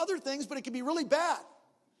good for other things, but it can be really bad.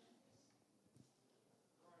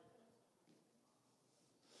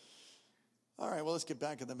 All right, well, let's get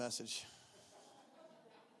back to the message.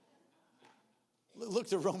 Look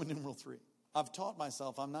to Roman numeral 3. I've taught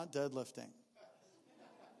myself I'm not deadlifting.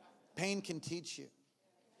 Pain can teach you.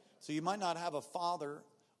 So you might not have a father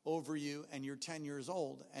over you and you're 10 years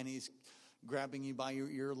old and he's grabbing you by your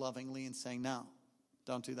ear lovingly and saying, no,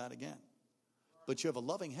 don't do that again. But you have a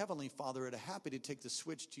loving heavenly Father that are happy to take the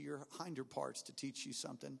switch to your hinder parts to teach you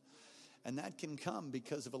something. And that can come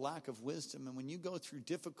because of a lack of wisdom. And when you go through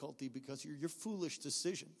difficulty because of your foolish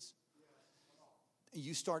decisions,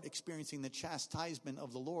 you start experiencing the chastisement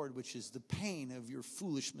of the Lord, which is the pain of your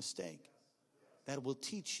foolish mistake. That will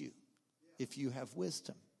teach you if you have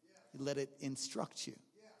wisdom. Let it instruct you.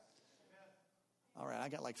 All right, I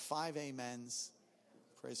got like 5 amens.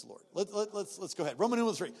 Praise the Lord. Let's go ahead. Roman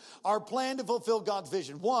numeral 3. Our plan to fulfill God's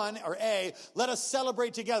vision. 1, or A, let us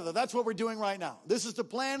celebrate together. That's what we're doing right now. This is the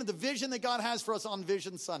plan and the vision that God has for us on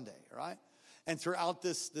Vision Sunday, all right? And throughout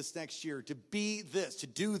this next year, to be this, to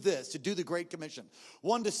do the Great Commission.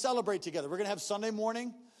 1, to celebrate together. We're going to have Sunday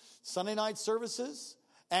morning, Sunday night services,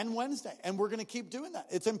 and Wednesday. And we're going to keep doing that.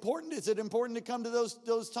 It's important. Is it important to come to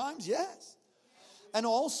those times? Yes. And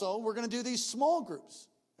also, we're going to do these small groups.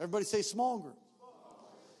 Everybody say small group.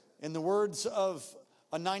 In the words of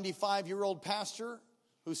a 95-year-old pastor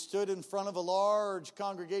who stood in front of a large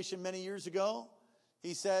congregation many years ago,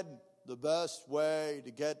 he said, the best way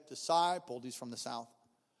to get discipled, he's from the South,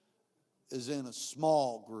 is in a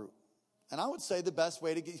small group. And I would say the best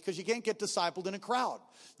way to get, because you can't get discipled in a crowd.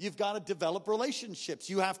 You've got to develop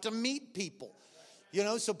relationships. You have to meet people. You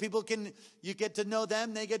know, so people you get to know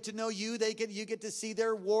them, they get to know you, you get to see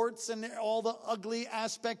their warts and all the ugly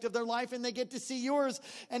aspect of their life, and they get to see yours,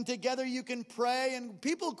 and together you can pray, and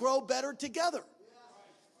people grow better together.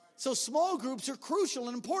 So small groups are crucial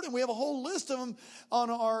and important. We have a whole list of them on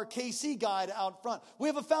our KC guide out front. We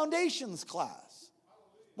have a foundations class.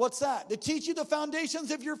 What's that? To teach you the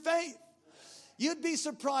foundations of your faith. You'd be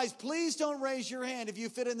surprised. Please don't raise your hand if you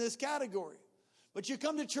fit in this category. But you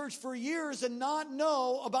come to church for years and not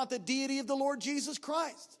know about the deity of the Lord Jesus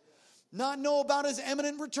Christ. Not know about his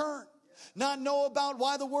imminent return. Not know about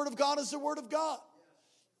why the Word of God is the Word of God.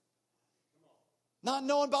 Not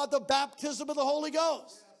know about the baptism of the Holy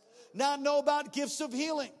Ghost. Not know about gifts of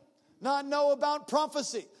healing. Not know about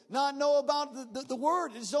prophecy. Not know about the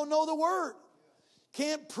Word. Just don't know the Word.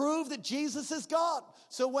 Can't prove that Jesus is God.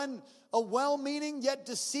 So when a well-meaning yet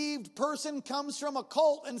deceived person comes from a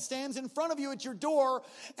cult and stands in front of you at your door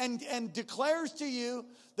and declares to you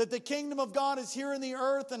that the kingdom of God is here in the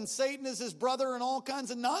earth and Satan is his brother and all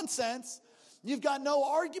kinds of nonsense, you've got no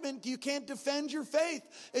argument. You can't defend your faith.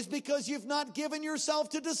 It's because you've not given yourself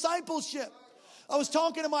to discipleship. I was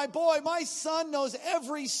talking to my boy. My son knows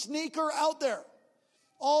every sneaker out there.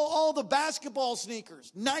 All the basketball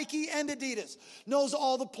sneakers, Nike and Adidas, knows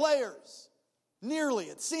all the players. Nearly,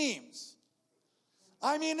 it seems.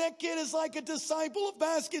 I mean, that kid is like a disciple of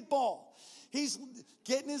basketball. He's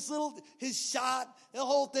getting his shot, the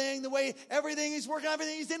whole thing, the way everything he's working,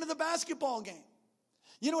 everything. He's into the basketball game.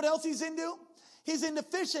 You know what else he's into? He's into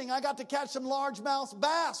fishing. I got to catch some largemouth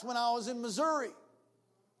bass when I was in Missouri.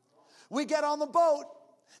 We get on the boat,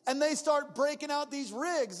 and they start breaking out these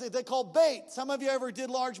rigs that they call baits. Some of you ever did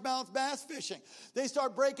largemouth bass fishing. They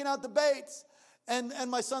start breaking out the baits. And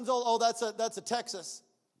my son's all, that's a Texas.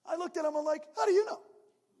 I looked at him, I'm like, how do you know?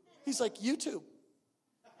 He's like, YouTube.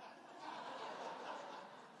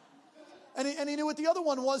 and he knew what the other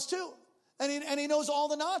one was too. And he knows all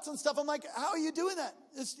the knots and stuff. I'm like, how are you doing that?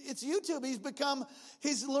 It's YouTube.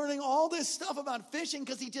 He's learning all this stuff about fishing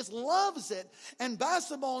because he just loves it. And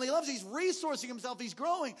basketball, and he loves it. He's resourcing himself. He's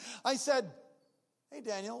growing. I said, hey,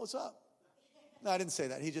 Daniel, what's up? No, I didn't say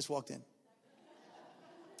that. He just walked in.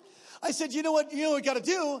 I said, you know what we got to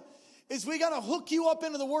do is we got to hook you up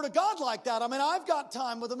into the Word of God like that. I mean, I've got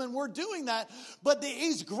time with him and we're doing that. But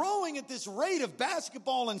he's growing at this rate of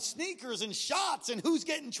basketball and sneakers and shots and who's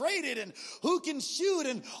getting traded and who can shoot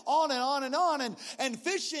and on and on and on and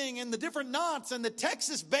fishing and the different knots and the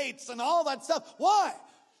Texas baits and all that stuff. Why?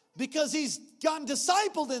 Because he's gotten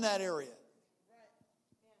discipled in that area.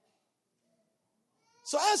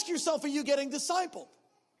 So ask yourself, are you getting discipled?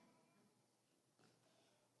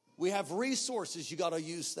 We have resources. You got to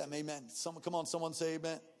use them. Amen. Someone say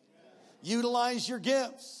amen. Utilize your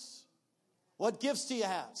gifts. What gifts do you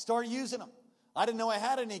have? Start using them. I didn't know I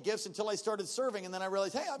had any gifts until I started serving, and then I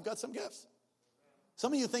realized, hey, I've got some gifts.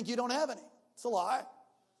 Some of you think you don't have any. It's a lie.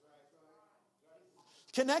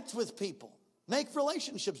 Connect with people. Make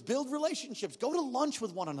relationships. Build relationships. Go to lunch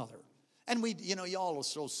with one another. And y'all are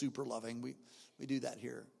so super loving. We do that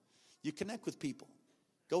here. You connect with people.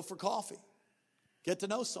 Go for coffee. Get to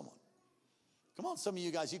know someone. Come on, some of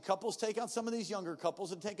you guys, you couples, take out some of these younger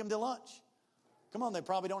couples and take them to lunch. Come on, they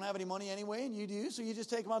probably don't have any money anyway, and you do, so you just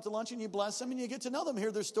take them out to lunch and you bless them and you get to know them,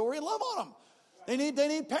 hear their story, and love on them. They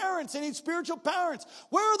need parents. They need spiritual parents.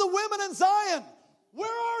 Where are the women in Zion? Where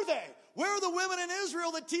are they? Where are the women in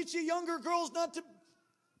Israel that teach you younger girls not to?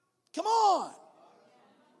 Come on.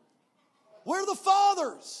 Where are the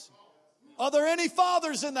fathers? Are there any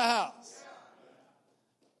fathers in the house?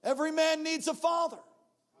 Every man needs a father.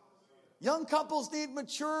 Young couples need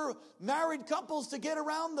mature married couples to get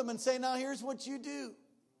around them and say, now here's what you do.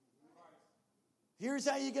 Here's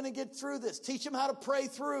how you're going to get through this. Teach them how to pray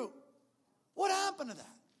through. What happened to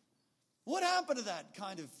that? What happened to that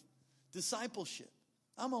kind of discipleship?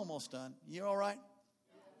 I'm almost done. You all right?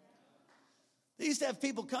 They used to have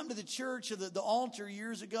people come to the church or the altar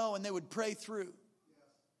years ago, and they would pray through.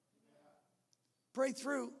 Pray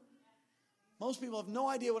through. Most people have no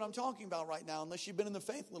idea what I'm talking about right now unless you've been in the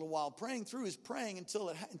faith a little while. Praying through is praying until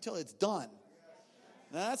it's done.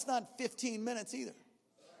 Now, that's not 15 minutes either.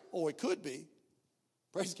 Oh, it could be.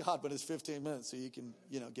 Praise God, but it's 15 minutes so you can,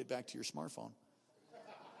 get back to your smartphone.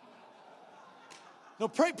 No,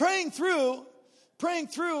 praying through,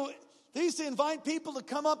 they used to invite people to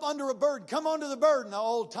come up under a burden. Come onto the burden. The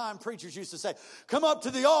old-time preachers used to say, come up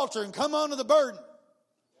to the altar and come onto the burden.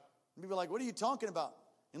 And people are like, what are you talking about?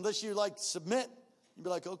 Unless you submit. You'd be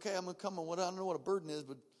like, okay, I'm going to come on. I don't know what a burden is,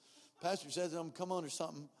 but pastor says I'm going to come on or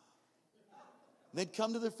something. And they'd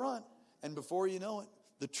come to the front. And before you know it,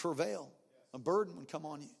 the travail, a burden would come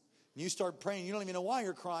on you. And you start praying. You don't even know why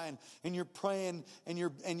you're crying. And you're praying and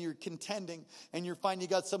you're contending. And you're finding you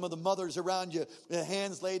got some of the mothers around you, the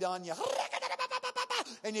hands laid on you.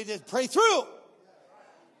 And you just pray through.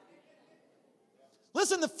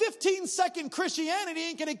 Listen, the 15-second Christianity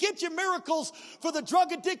ain't going to get you miracles for the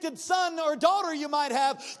drug-addicted son or daughter you might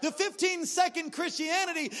have. The 15-second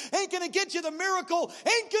Christianity ain't going to get you the miracle,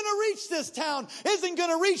 ain't going to reach this town, isn't going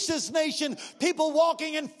to reach this nation. People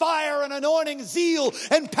walking in fire and anointing, zeal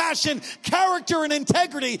and passion, character and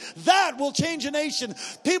integrity, that will change a nation.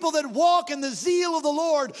 People that walk in the zeal of the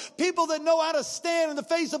Lord, people that know how to stand in the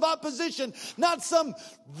face of opposition, not some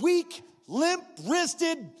weak,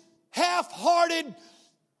 limp-wristed, half-hearted.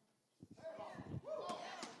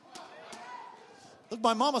 Look,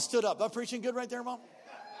 my mama stood up. I'm preaching good right there, Mom?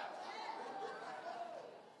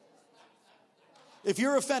 If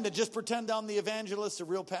you're offended, just pretend I'm the evangelist. The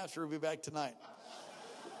real pastor will be back tonight.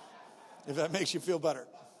 If that makes you feel better.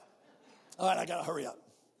 All right, I got to hurry up.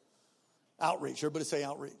 Outreach. Everybody say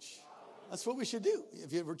outreach. That's what we should do.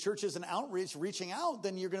 If your church is an outreach, reaching out,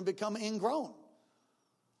 then you're going to become ingrown.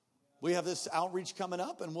 We have this outreach coming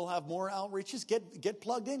up, and we'll have more outreaches. Get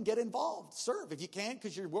plugged in, get involved, serve. If you can't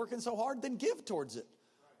because you're working so hard, then give towards it.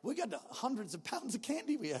 We got hundreds of pounds of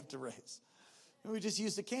candy we have to raise. And we just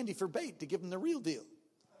use the candy for bait to give them the real deal.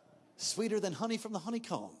 Sweeter than honey from the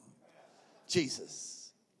honeycomb.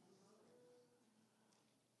 Jesus.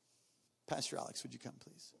 Pastor Alex, would you come,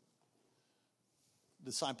 please?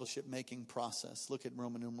 Discipleship making process. Look at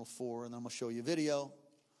Roman numeral 4, and then I'm going to show you a video,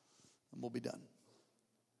 and we'll be done.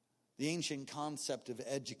 The ancient concept of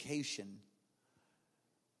education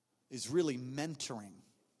is really mentoring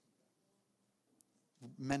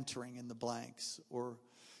in the blanks, or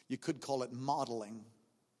you could call it modeling.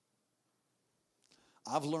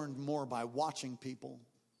 I've learned more by watching people.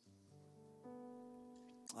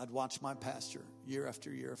 I'd watch my pastor year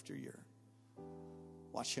after year after year.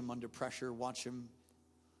 Watch him under pressure, watch him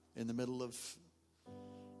in the middle of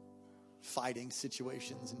fighting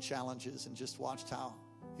situations and challenges, and just watched how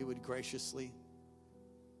he would graciously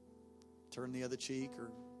turn the other cheek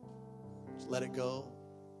or just let it go.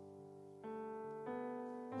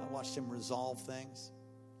 I watched him resolve things.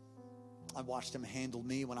 I watched him handle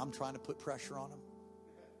me when I'm trying to put pressure on him.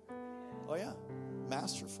 Oh yeah,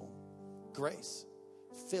 masterful. Grace,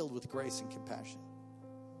 filled with grace and compassion.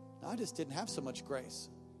 Now, I just didn't have so much grace.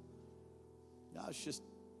 I was just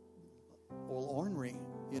all ornery,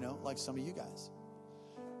 like some of you guys.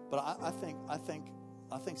 But I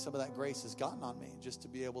think some of that grace has gotten on me, just to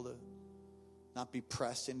be able to not be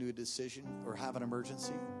pressed into a decision or have an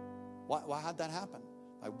emergency. Why had that happen?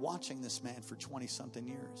 By watching this man for 20-something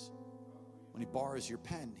years. When he borrows your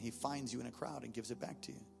pen, he finds you in a crowd and gives it back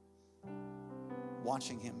to you.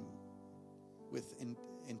 Watching him with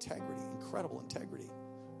integrity, incredible integrity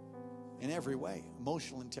in every way.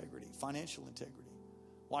 Emotional integrity, financial integrity.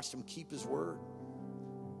 Watched him keep his word.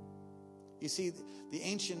 You see, the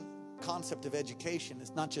ancient concept of education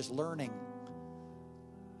is not just learning.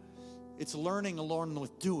 It's learning along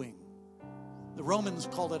with doing. The Romans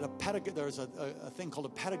called it a pedagogue. There's a thing called a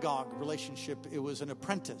pedagogue relationship. It was an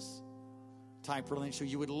apprentice type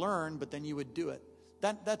relationship. You would learn, but then you would do it.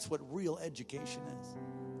 That's what real education is.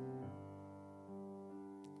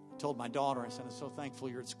 told my daughter, I said, I'm so thankful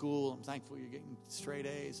you're at school. I'm thankful you're getting straight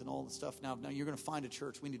A's and all the stuff. Now you're going to find a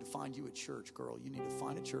church. We need to find you a church, girl. You need to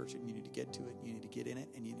find a church, and you need to get to it. You need to get in it,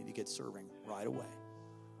 and you need to get serving right away.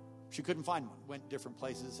 She couldn't find one. Went different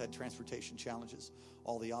places, had transportation challenges.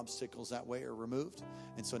 All the obstacles that way are removed.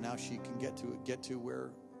 And so now she can get to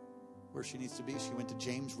where she needs to be. She went to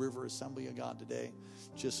James River Assembly of God today.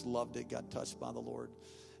 Just loved it. Got touched by the Lord.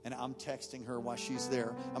 And I'm texting her while she's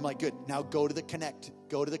there. I'm like, good. Now go to the Connect.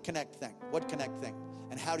 Go to the Connect thing. What Connect thing?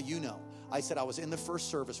 And how do you know? I said I was in the first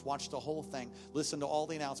service, watched the whole thing, listened to all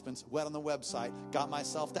the announcements, went on the website, got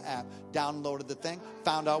myself the app, downloaded the thing,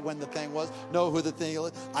 found out when the thing was, know who the thing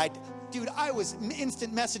was. I was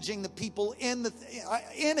instant messaging the people in it.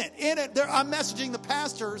 I'm messaging the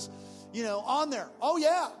pastors, on there. Oh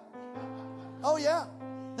yeah.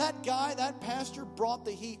 That guy, that pastor brought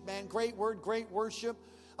the heat, man. Great word, great worship.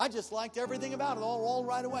 I just liked everything about it all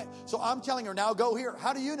right away. So I'm telling her, now go here.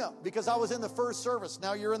 How do you know? Because I was in the first service.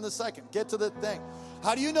 Now you're in the second. Get to the thing.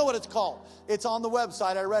 How do you know what it's called? It's on the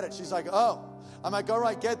website. I read it. She's like, oh. I'm like, all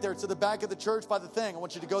right, get there. It's to the back of the church by the thing. I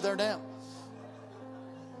want you to go there now.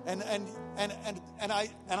 And I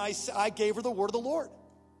gave her the word of the Lord.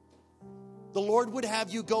 The Lord would have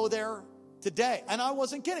you go there today. And I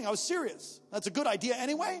wasn't kidding. I was serious. That's a good idea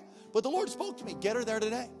anyway. But the Lord spoke to me. Get her there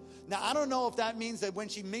today. Now, I don't know if that means that when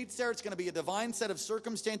she meets there, it's going to be a divine set of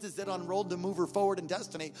circumstances that unrolled to move her forward in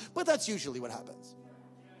destiny. But that's usually what happens.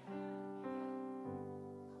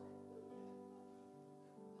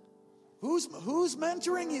 Who's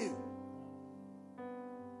mentoring you?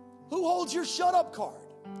 Who holds your shut up card?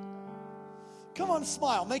 Come on,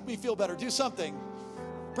 smile. Make me feel better. Do something.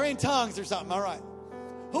 Pray in tongues or something. All right.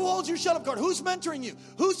 Who holds your shut up card? Who's mentoring you?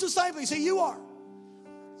 Who's discipling you? Say, you are.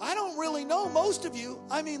 I don't really know most of you.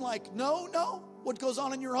 I mean, like, no. What goes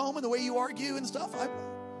on in your home and the way you argue and stuff. I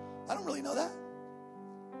don't really know that.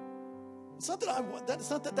 It's not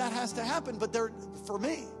that has to happen, but for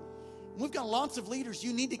me, we've got lots of leaders.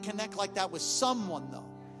 You need to connect like that with someone, though.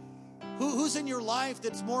 Who's in your life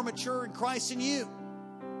that's more mature in Christ than you?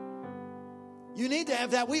 You need to have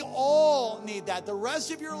that. We all need that. The rest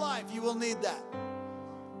of your life, you will need that.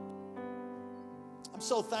 I'm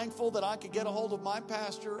so thankful that I could get a hold of my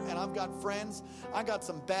pastor, and I've got friends. I got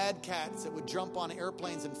some bad cats that would jump on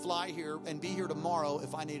airplanes and fly here and be here tomorrow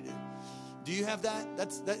if I needed it. Do you have that?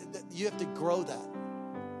 You have to grow that.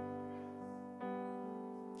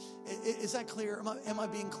 Is that clear? Am I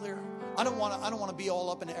being clear? I don't want to be all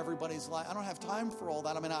up into everybody's life. I don't have time for all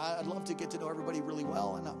that. I mean, I'd love to get to know everybody really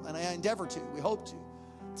well, and I endeavor to. We hope to.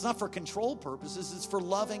 It's not for control purposes. It's for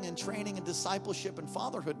loving and training and discipleship and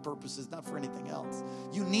fatherhood purposes, not for anything else.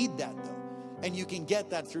 You need that, though. And you can get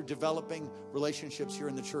that through developing relationships here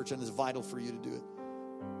in the church, and it's vital for you to do it.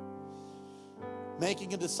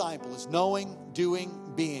 Making a disciple is knowing,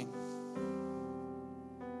 doing, being.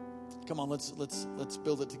 Come on, let's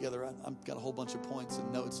build it together. I've got a whole bunch of points and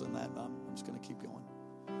notes on that. I'm just going to keep going.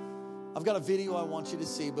 I've got a video I want you to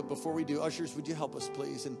see, but before we do, ushers, would you help us,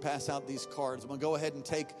 please, and pass out these cards? I'm going to go ahead and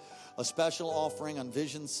take a special offering on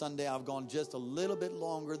Vision Sunday. I've gone just a little bit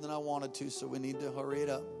longer than I wanted to, so we need to hurry it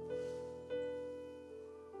up.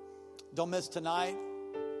 Don't miss tonight.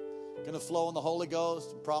 Going to flow in the Holy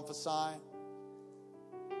Ghost and prophesy.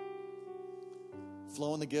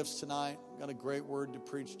 Flow in the gifts tonight. Got a great word to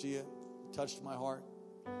preach to you. Touched my heart.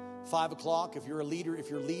 5 o'clock, if you're a leader, if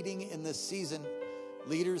you're leading in this season,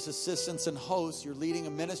 leaders, assistants, and hosts, you're leading a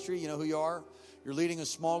ministry, you know who you are. You're leading a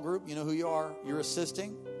small group, you know who you are. You're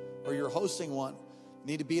assisting or you're hosting one. You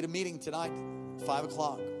need to be at a meeting tonight, 5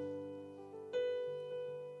 o'clock.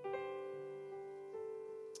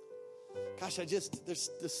 Gosh,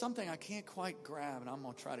 there's something I can't quite grab, and I'm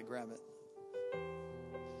going to try to grab it.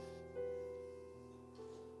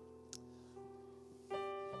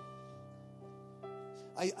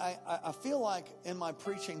 I feel like in my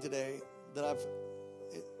preaching today that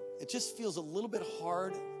it just feels a little bit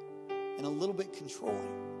hard and a little bit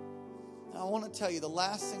controlling. And I want to tell you, the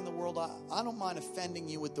last thing in the world, I don't mind offending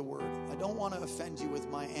you with the word. I don't want to offend you with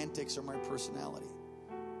my antics or my personality.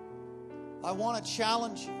 I want to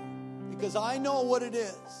challenge you because I know what it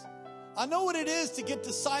is. I know what it is to get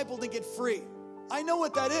discipled and get free. I know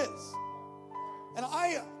what that is. And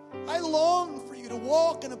I long for you to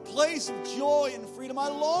walk in a place of joy and freedom. I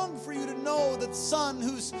long for you to know that Son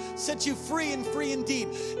who's set you free and free indeed.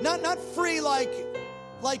 Not free like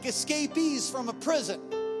escapees from a prison.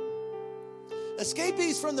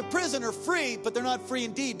 Escapees from the prison are free, but they're not free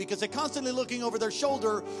indeed because they're constantly looking over their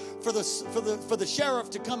shoulder for the sheriff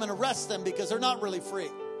to come and arrest them because they're not really free.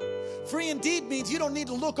 Free indeed means you don't need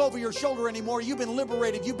to look over your shoulder anymore. You've been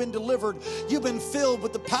liberated. You've been delivered. You've been filled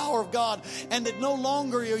with the power of God. And that no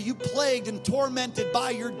longer are you plagued and tormented by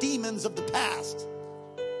your demons of the past.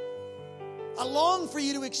 I long for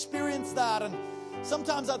you to experience that. And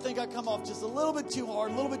sometimes I think I come off just a little bit too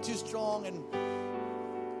hard, a little bit too strong. And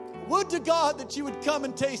would to God that you would come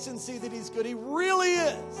and taste and see that He's good. He really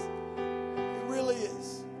is. He really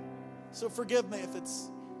is. So forgive me if it's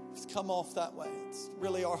come off that way. It's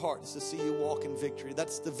really our hearts to see you walk in victory.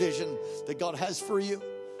 That's the vision that God has for you.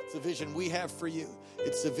 It's the vision we have for you.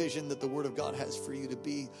 It's the vision that the Word of God has for you, to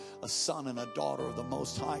be a son and a daughter of the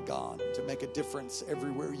Most High God, to make a difference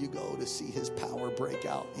everywhere you go, to see His power break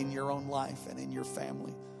out in your own life and in your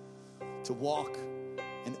family, to walk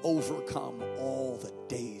and overcome all the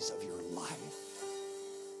days of your life,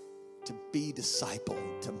 to be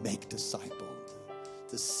discipled, to make discipled,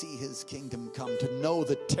 to see His kingdom come, to know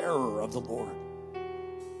the terror of the Lord,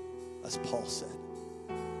 as Paul said,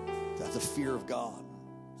 to have the fear of God,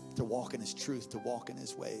 to walk in His truth, to walk in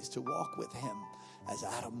His ways, to walk with Him as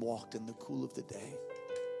Adam walked in the cool of the day.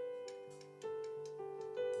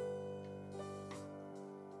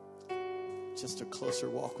 Just a closer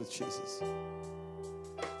walk with Jesus.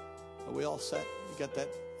 Are we all set? You got that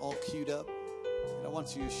all queued up? And I want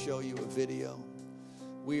to show you a video.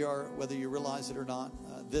 We are, whether you realize it or not,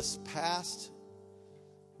 this past,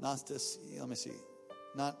 not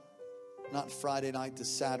Friday night to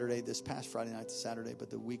Saturday, this past Friday night to Saturday, but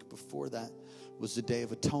the week before that was the Day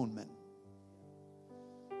of Atonement.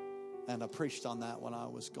 And I preached on that when I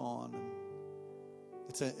was gone.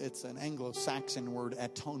 It's an Anglo-Saxon word.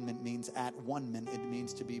 Atonement means at one-ment. It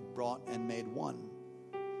means to be brought and made one.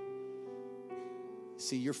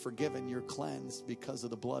 See, you're forgiven, you're cleansed because of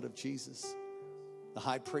the blood of Jesus. The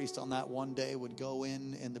high priest on that one day would go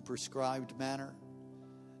in the prescribed manner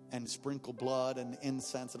and sprinkle blood and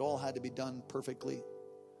incense. It all had to be done perfectly.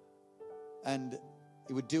 And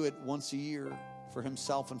he would do it once a year for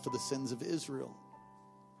himself and for the sins of Israel.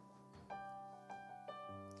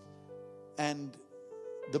 And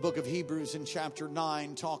the book of Hebrews in chapter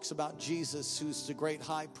 9 talks about Jesus, who's the great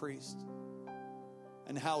high priest,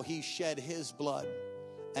 and how he shed his blood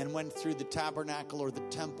and went through the tabernacle or the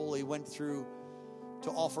temple. He went through to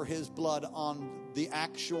offer his blood on the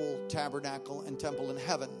actual tabernacle and temple in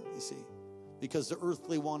heaven, you see. Because the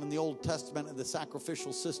earthly one in the Old Testament and the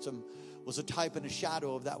sacrificial system was a type and a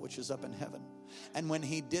shadow of that which is up in heaven. And when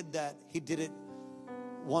he did that, he did it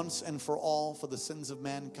once and for all for the sins of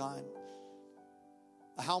mankind.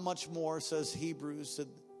 How much more, says Hebrews, that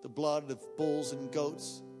the blood of bulls and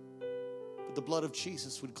goats, but the blood of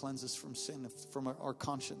Jesus would cleanse us from sin, from our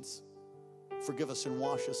conscience, forgive us and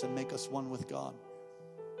wash us and make us one with God.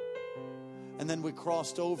 And then we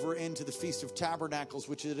crossed over into the Feast of Tabernacles,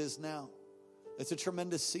 which it is now. It's a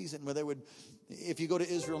tremendous season where they would, if you go to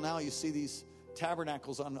Israel now, you see these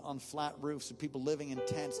tabernacles on flat roofs of people living in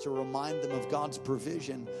tents to remind them of God's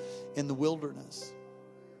provision in the wilderness.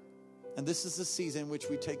 And this is the season in which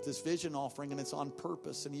we take this vision offering, and it's on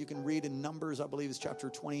purpose. And you can read in Numbers, I believe it's chapter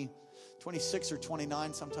 26 or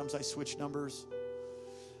 29. Sometimes I switch numbers.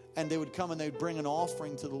 And they would come and they would bring an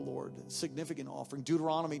offering to the Lord, a significant offering.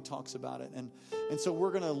 Deuteronomy talks about it. And so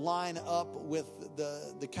we're going to line up with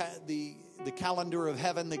the calendar of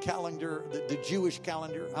heaven, the calendar, the Jewish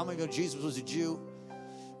calendar. How many know Jesus was a Jew?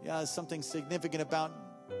 Yeah, there's something significant about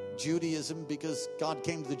Judaism because God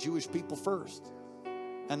came to the Jewish people first,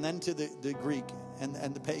 and then to the Greek and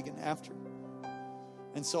the pagan after.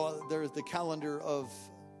 And so there's the calendar of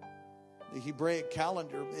the Hebraic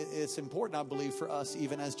calendar. It's important, I believe, for us,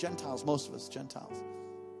 even as Gentiles, most of us Gentiles.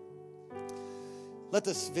 Let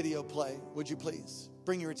this video play, would you please?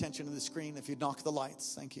 Bring your attention to the screen if you'd knock the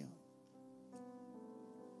lights. Thank you.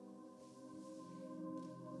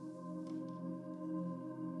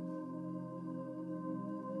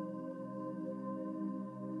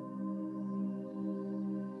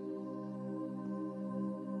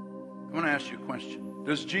 I want to ask you a question.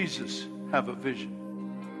 Does Jesus have a vision?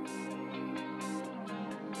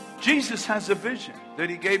 Jesus has a vision that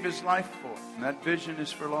he gave his life for, and that vision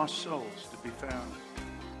is for lost souls to be found.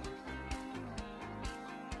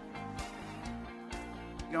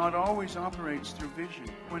 God always operates through vision.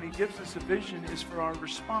 When he gives us a vision, it's for our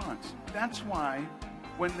response. That's why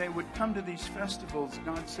when they would come to these festivals,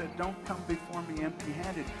 God said, don't come before me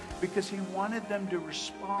empty-handed, because he wanted them to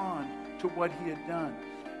respond to what he had done.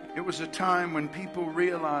 It was a time when people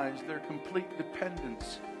realized their complete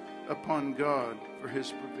dependence upon God for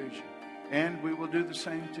his provision. And we will do the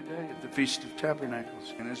same today at the Feast of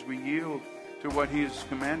Tabernacles. And as we yield to what He has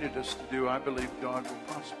commanded us to do, I believe God will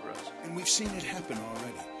prosper us. And we've seen it happen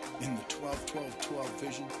already in the 12-12-12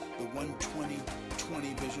 vision, the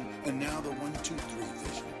 1-20-20 vision, and now the 1-2-3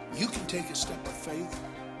 vision. You can take a step of faith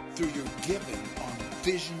through your giving on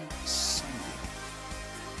Vision Sunday.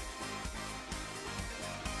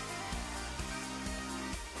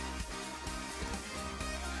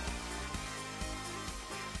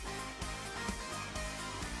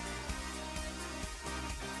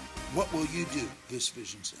 What will you do this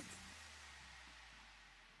Vision Sunday?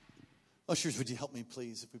 Ushers, would you help me,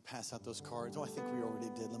 please, if we pass out those cards? Oh, I think we already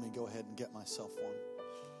did. Let me go ahead and get myself one.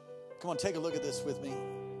 Come on, take a look at this with me.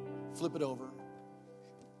 Flip it over.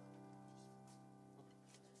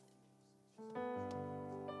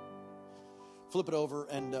 Flip it over,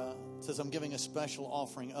 and it says, I'm giving a special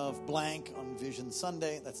offering of blank on Vision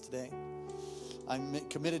Sunday. That's today. I'm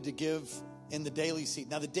committed to give in the daily seed.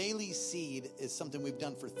 Now, the daily seed is something we've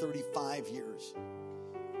done for 35 years.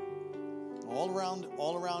 All around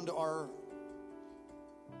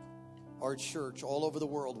our church, all over the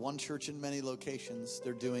world, one church in many locations,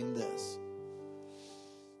 they're doing this.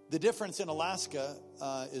 The difference in Alaska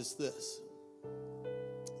is this.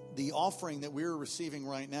 The offering that we're receiving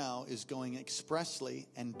right now is going expressly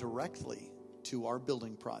and directly to our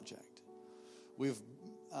building project. We've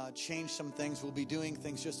changed some things. We'll be doing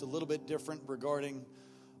things just a little bit different regarding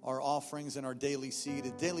our offerings and our daily seed.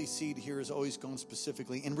 A daily seed here is always going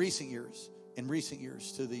specifically in recent years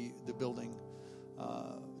to the building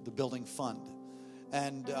fund.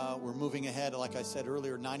 And we're moving ahead, like I said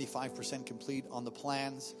earlier, 95% complete on the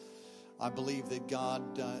plans. I believe that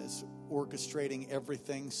God is orchestrating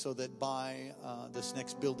everything so that by this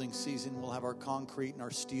next building season, we'll have our concrete and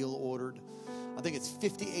our steel ordered. I think it's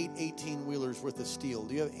 58 18-wheelers worth of steel.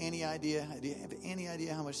 Do you have any idea? Do you have any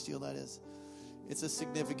idea how much steel that is? It's a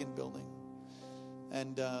significant building.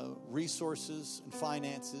 And resources and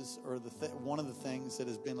finances are one of the things that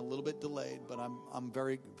has been a little bit delayed, but I'm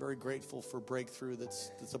very, very grateful for breakthrough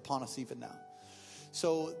that's upon us even now.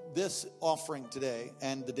 So this offering today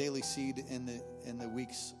and the daily seed in the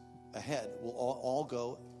weeks ahead will all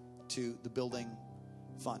go to the building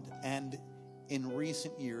fund. And in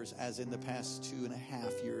recent years, as in the past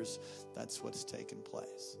 2.5 years, that's what's taken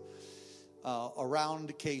place.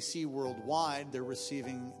 Around KC worldwide, they're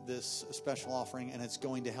receiving this special offering, and it's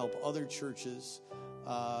going to help other churches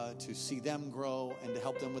to see them grow and to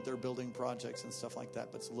help them with their building projects and stuff like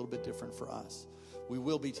that. But it's a little bit different for us. We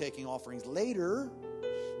will be taking offerings later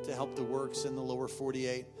to help the works in the lower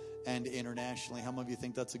 48 and internationally. How many of you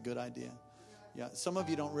think that's a good idea? Yeah, some of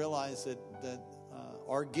you don't realize that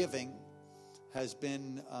our giving has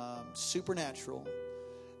been supernatural,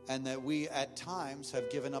 and that we at times have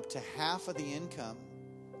given up to half of the income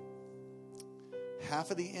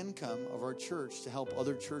of our church to help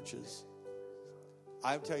other churches.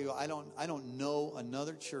 I tell you, I don't know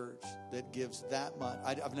another church that gives that much.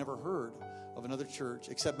 I've never heard of another church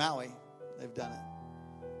except Maui. They've done it.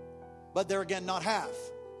 But they're, again, not half.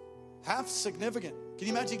 Half's significant. Can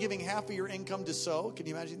you imagine giving half of your income to sow? Can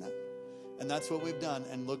you imagine that? And that's what we've done.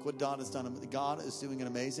 And look what God has done. God is doing an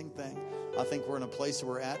amazing thing. I think we're in a place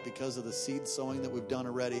where we're at because of the seed sowing that we've done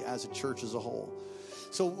already as a church as a whole.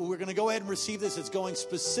 So we're going to go ahead and receive this. It's going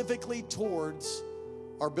specifically towards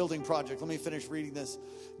our building project. Let me finish reading this.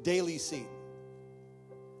 Daily seed.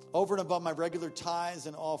 Over and above my regular tithes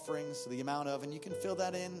and offerings, the amount of, and you can fill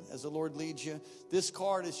that in as the Lord leads you. This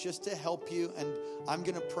card is just to help you, and I'm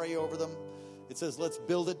going to pray over them. It says, let's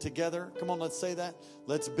build it together. Come on, let's say that.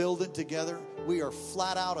 Let's build it together. We are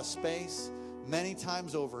flat out of space, many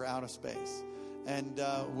times over out of space. And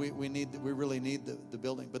we really need the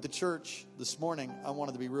building. But the church this morning, I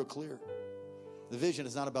wanted to be real clear. The vision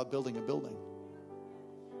is not about building a building.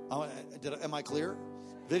 Am I clear?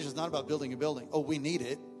 Vision is not about building a building. Oh, we need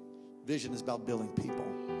it. Vision is about building people.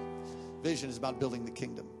 Vision is about building the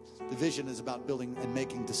kingdom. The vision is about building and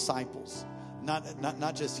making disciples.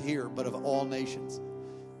 Not just here, but of all nations.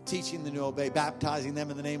 Teaching them to obey, baptizing them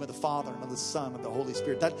in the name of the Father and of the Son and of the Holy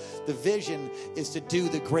Spirit. The vision is to do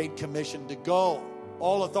the Great Commission, to go.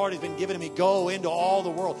 All authority has been given to me. Go into all the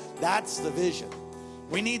world. That's the vision.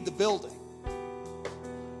 We need the building.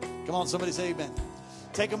 Come on, somebody say amen.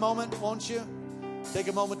 Take a moment, won't you? Take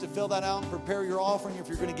a moment to fill that out and prepare your offering if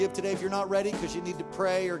you're going to give today. If you're not ready because you need to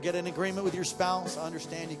pray or get an agreement with your spouse, I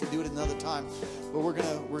understand you can do it another time. But we're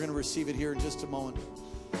going to receive it here in just a moment.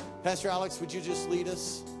 Pastor Alex, would you just lead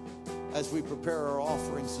us as we prepare our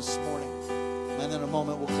offerings this morning? And in a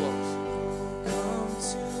moment we'll close. Come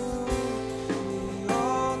to the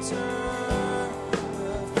altar.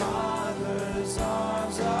 The Father's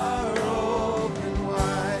arms are open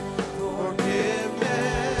wide.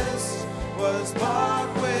 Forgiveness was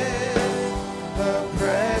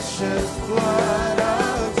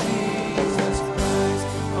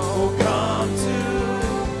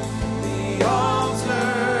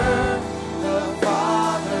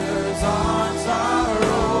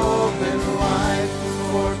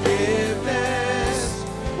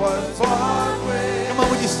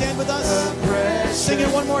you stand with us? Sing it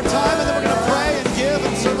one more time, and then we're going to pray and give,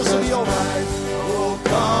 and service will be over. will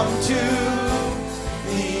come to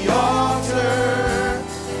the altar.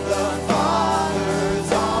 The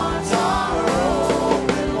Father's arms are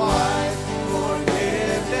open wide.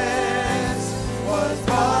 Forgiveness was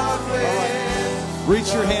bought with.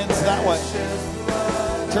 Reach your hands that way.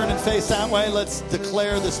 Turn and face that way. Let's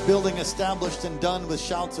declare this building established and done with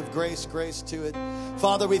shouts of grace, grace to it.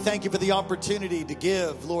 Father, we thank you for the opportunity to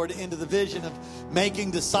give, Lord, into the vision of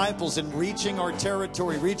making disciples and reaching our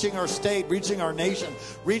territory, reaching our state, reaching our nation,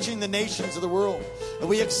 reaching the nations of the world. And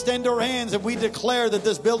we extend our hands and we declare that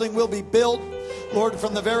this building will be built, Lord,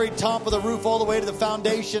 from the very top of the roof all the way to the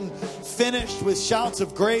foundation, finished with shouts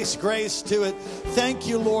of grace, grace to it. Thank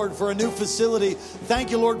you, Lord, for a new facility.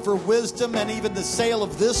 Thank you, Lord, for wisdom and even the sale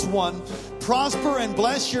of this one. Prosper and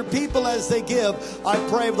bless your people as they give. I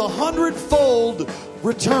pray of the 100-fold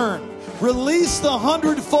return. Release the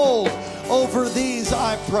 100-fold over these,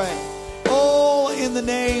 I pray. All in the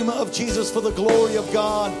name of Jesus, for the glory of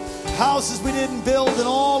God. Houses we didn't build, and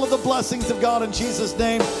all of the blessings of God in Jesus'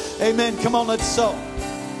 name. Amen. Come on, let's sow.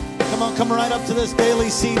 Come on, come right up to this Bailey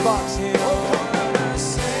seed box. Isn't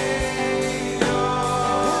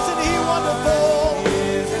he wonderful?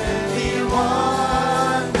 Isn't he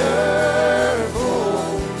wonderful?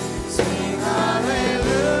 Sing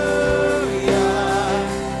hallelujah.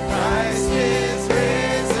 Christ is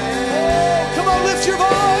risen. Come on, lift your voice.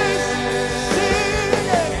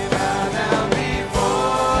 Bow down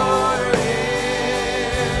before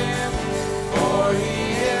him, for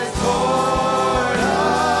he is Lord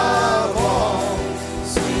of all.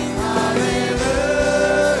 Sing hallelujah.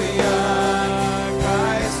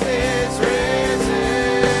 Christ is risen.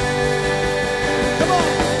 Come on.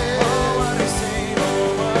 Oh, what a Savior,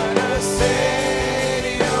 oh, what a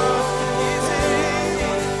Savior.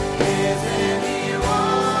 Isn't he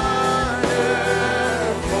wonderful?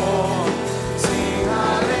 Sing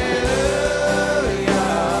hallelujah.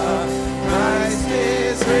 Christ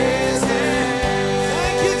is risen.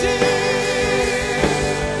 Thank you, Jesus.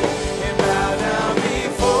 And bow down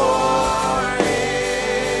before him,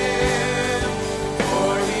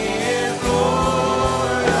 for he is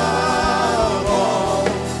Lord of all.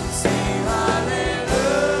 Sing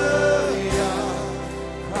hallelujah.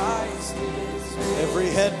 Christ is risen. Every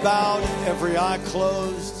head bowed, every eye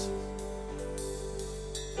closed.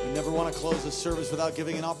 We never want to close a service without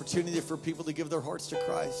giving an opportunity for people to give their hearts to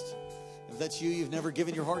Christ. If that's you, you've never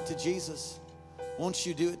given your heart to Jesus, won't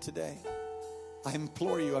you do it today? I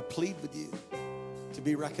implore you, I plead with you to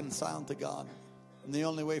be reconciled to God. And the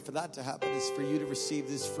only way for that to happen is for you to receive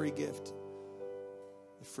this free gift.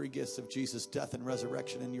 The free gifts of Jesus' death and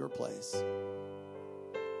resurrection in your place.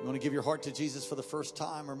 You want to give your heart to Jesus for the first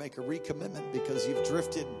time, or make a recommitment because you've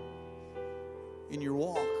drifted in your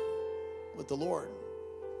walk with the Lord.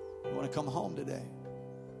 You want to come home today.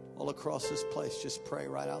 All across this place, just pray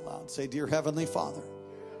right out loud. Say, Dear Heavenly Father.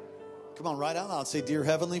 Come on, right out loud. Say, Dear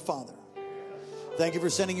Heavenly Father. Thank you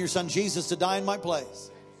for sending your son Jesus to die in my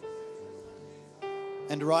place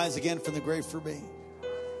and to rise again from the grave for me.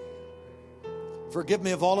 Forgive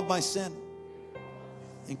me of all of my sin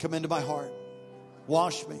and come into my heart.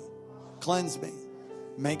 Wash me, cleanse me,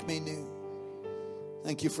 make me new.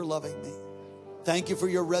 Thank you for loving me. Thank you for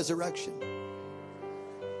your resurrection.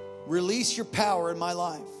 Release your power in my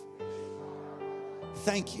life.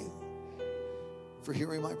 Thank you for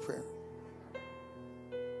hearing my prayer.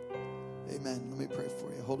 Amen. Let me pray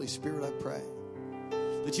for you. Holy Spirit, I pray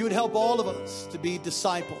that you would help all of us to be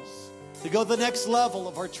disciples, to go to the next level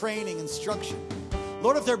of our training, instruction.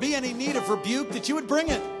 Lord, if there be any need of rebuke, that you would bring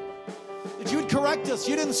it, that you would correct us,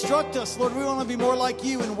 you'd instruct us. Lord, we want to be more like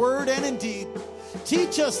you in word and in deed.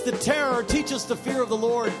 Teach us the terror, teach us the fear of the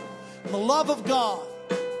Lord and the love of God.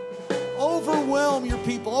 Overwhelm your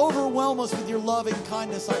people, overwhelm us with your loving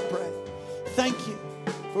kindness, I pray. Thank you,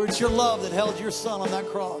 for it's your love that held your son on that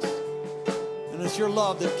cross. And it's your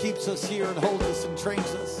love that keeps us here and holds us and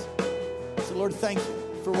trains us. So Lord, thank you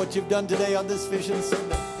for what you've done today on this Vision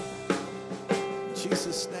Sunday. In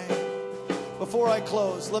Jesus' name. Before I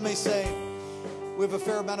close, let me say, we have a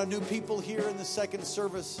fair amount of new people here in the second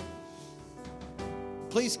service.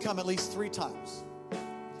 Please come at least 3 times.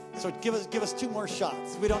 So give us 2 more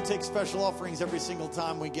shots. We don't take special offerings every single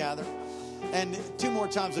time we gather. And 2 more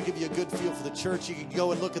times will give you a good feel for the church. You can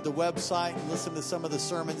go and look at the website and listen to some of the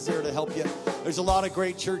sermons there to help you. There's a lot of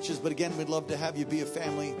great churches, but again, we'd love to have you be a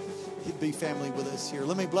family. You'd be family with us here.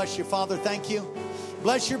 Let me bless you, Father. Thank you.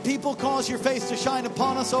 Bless your people. Cause your face to shine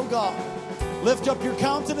upon us, oh God. Lift up your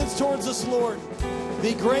countenance towards us, Lord.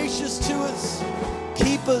 Be gracious to us.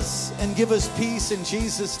 Keep us and give us peace in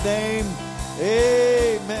Jesus' name.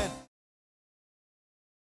 Amen.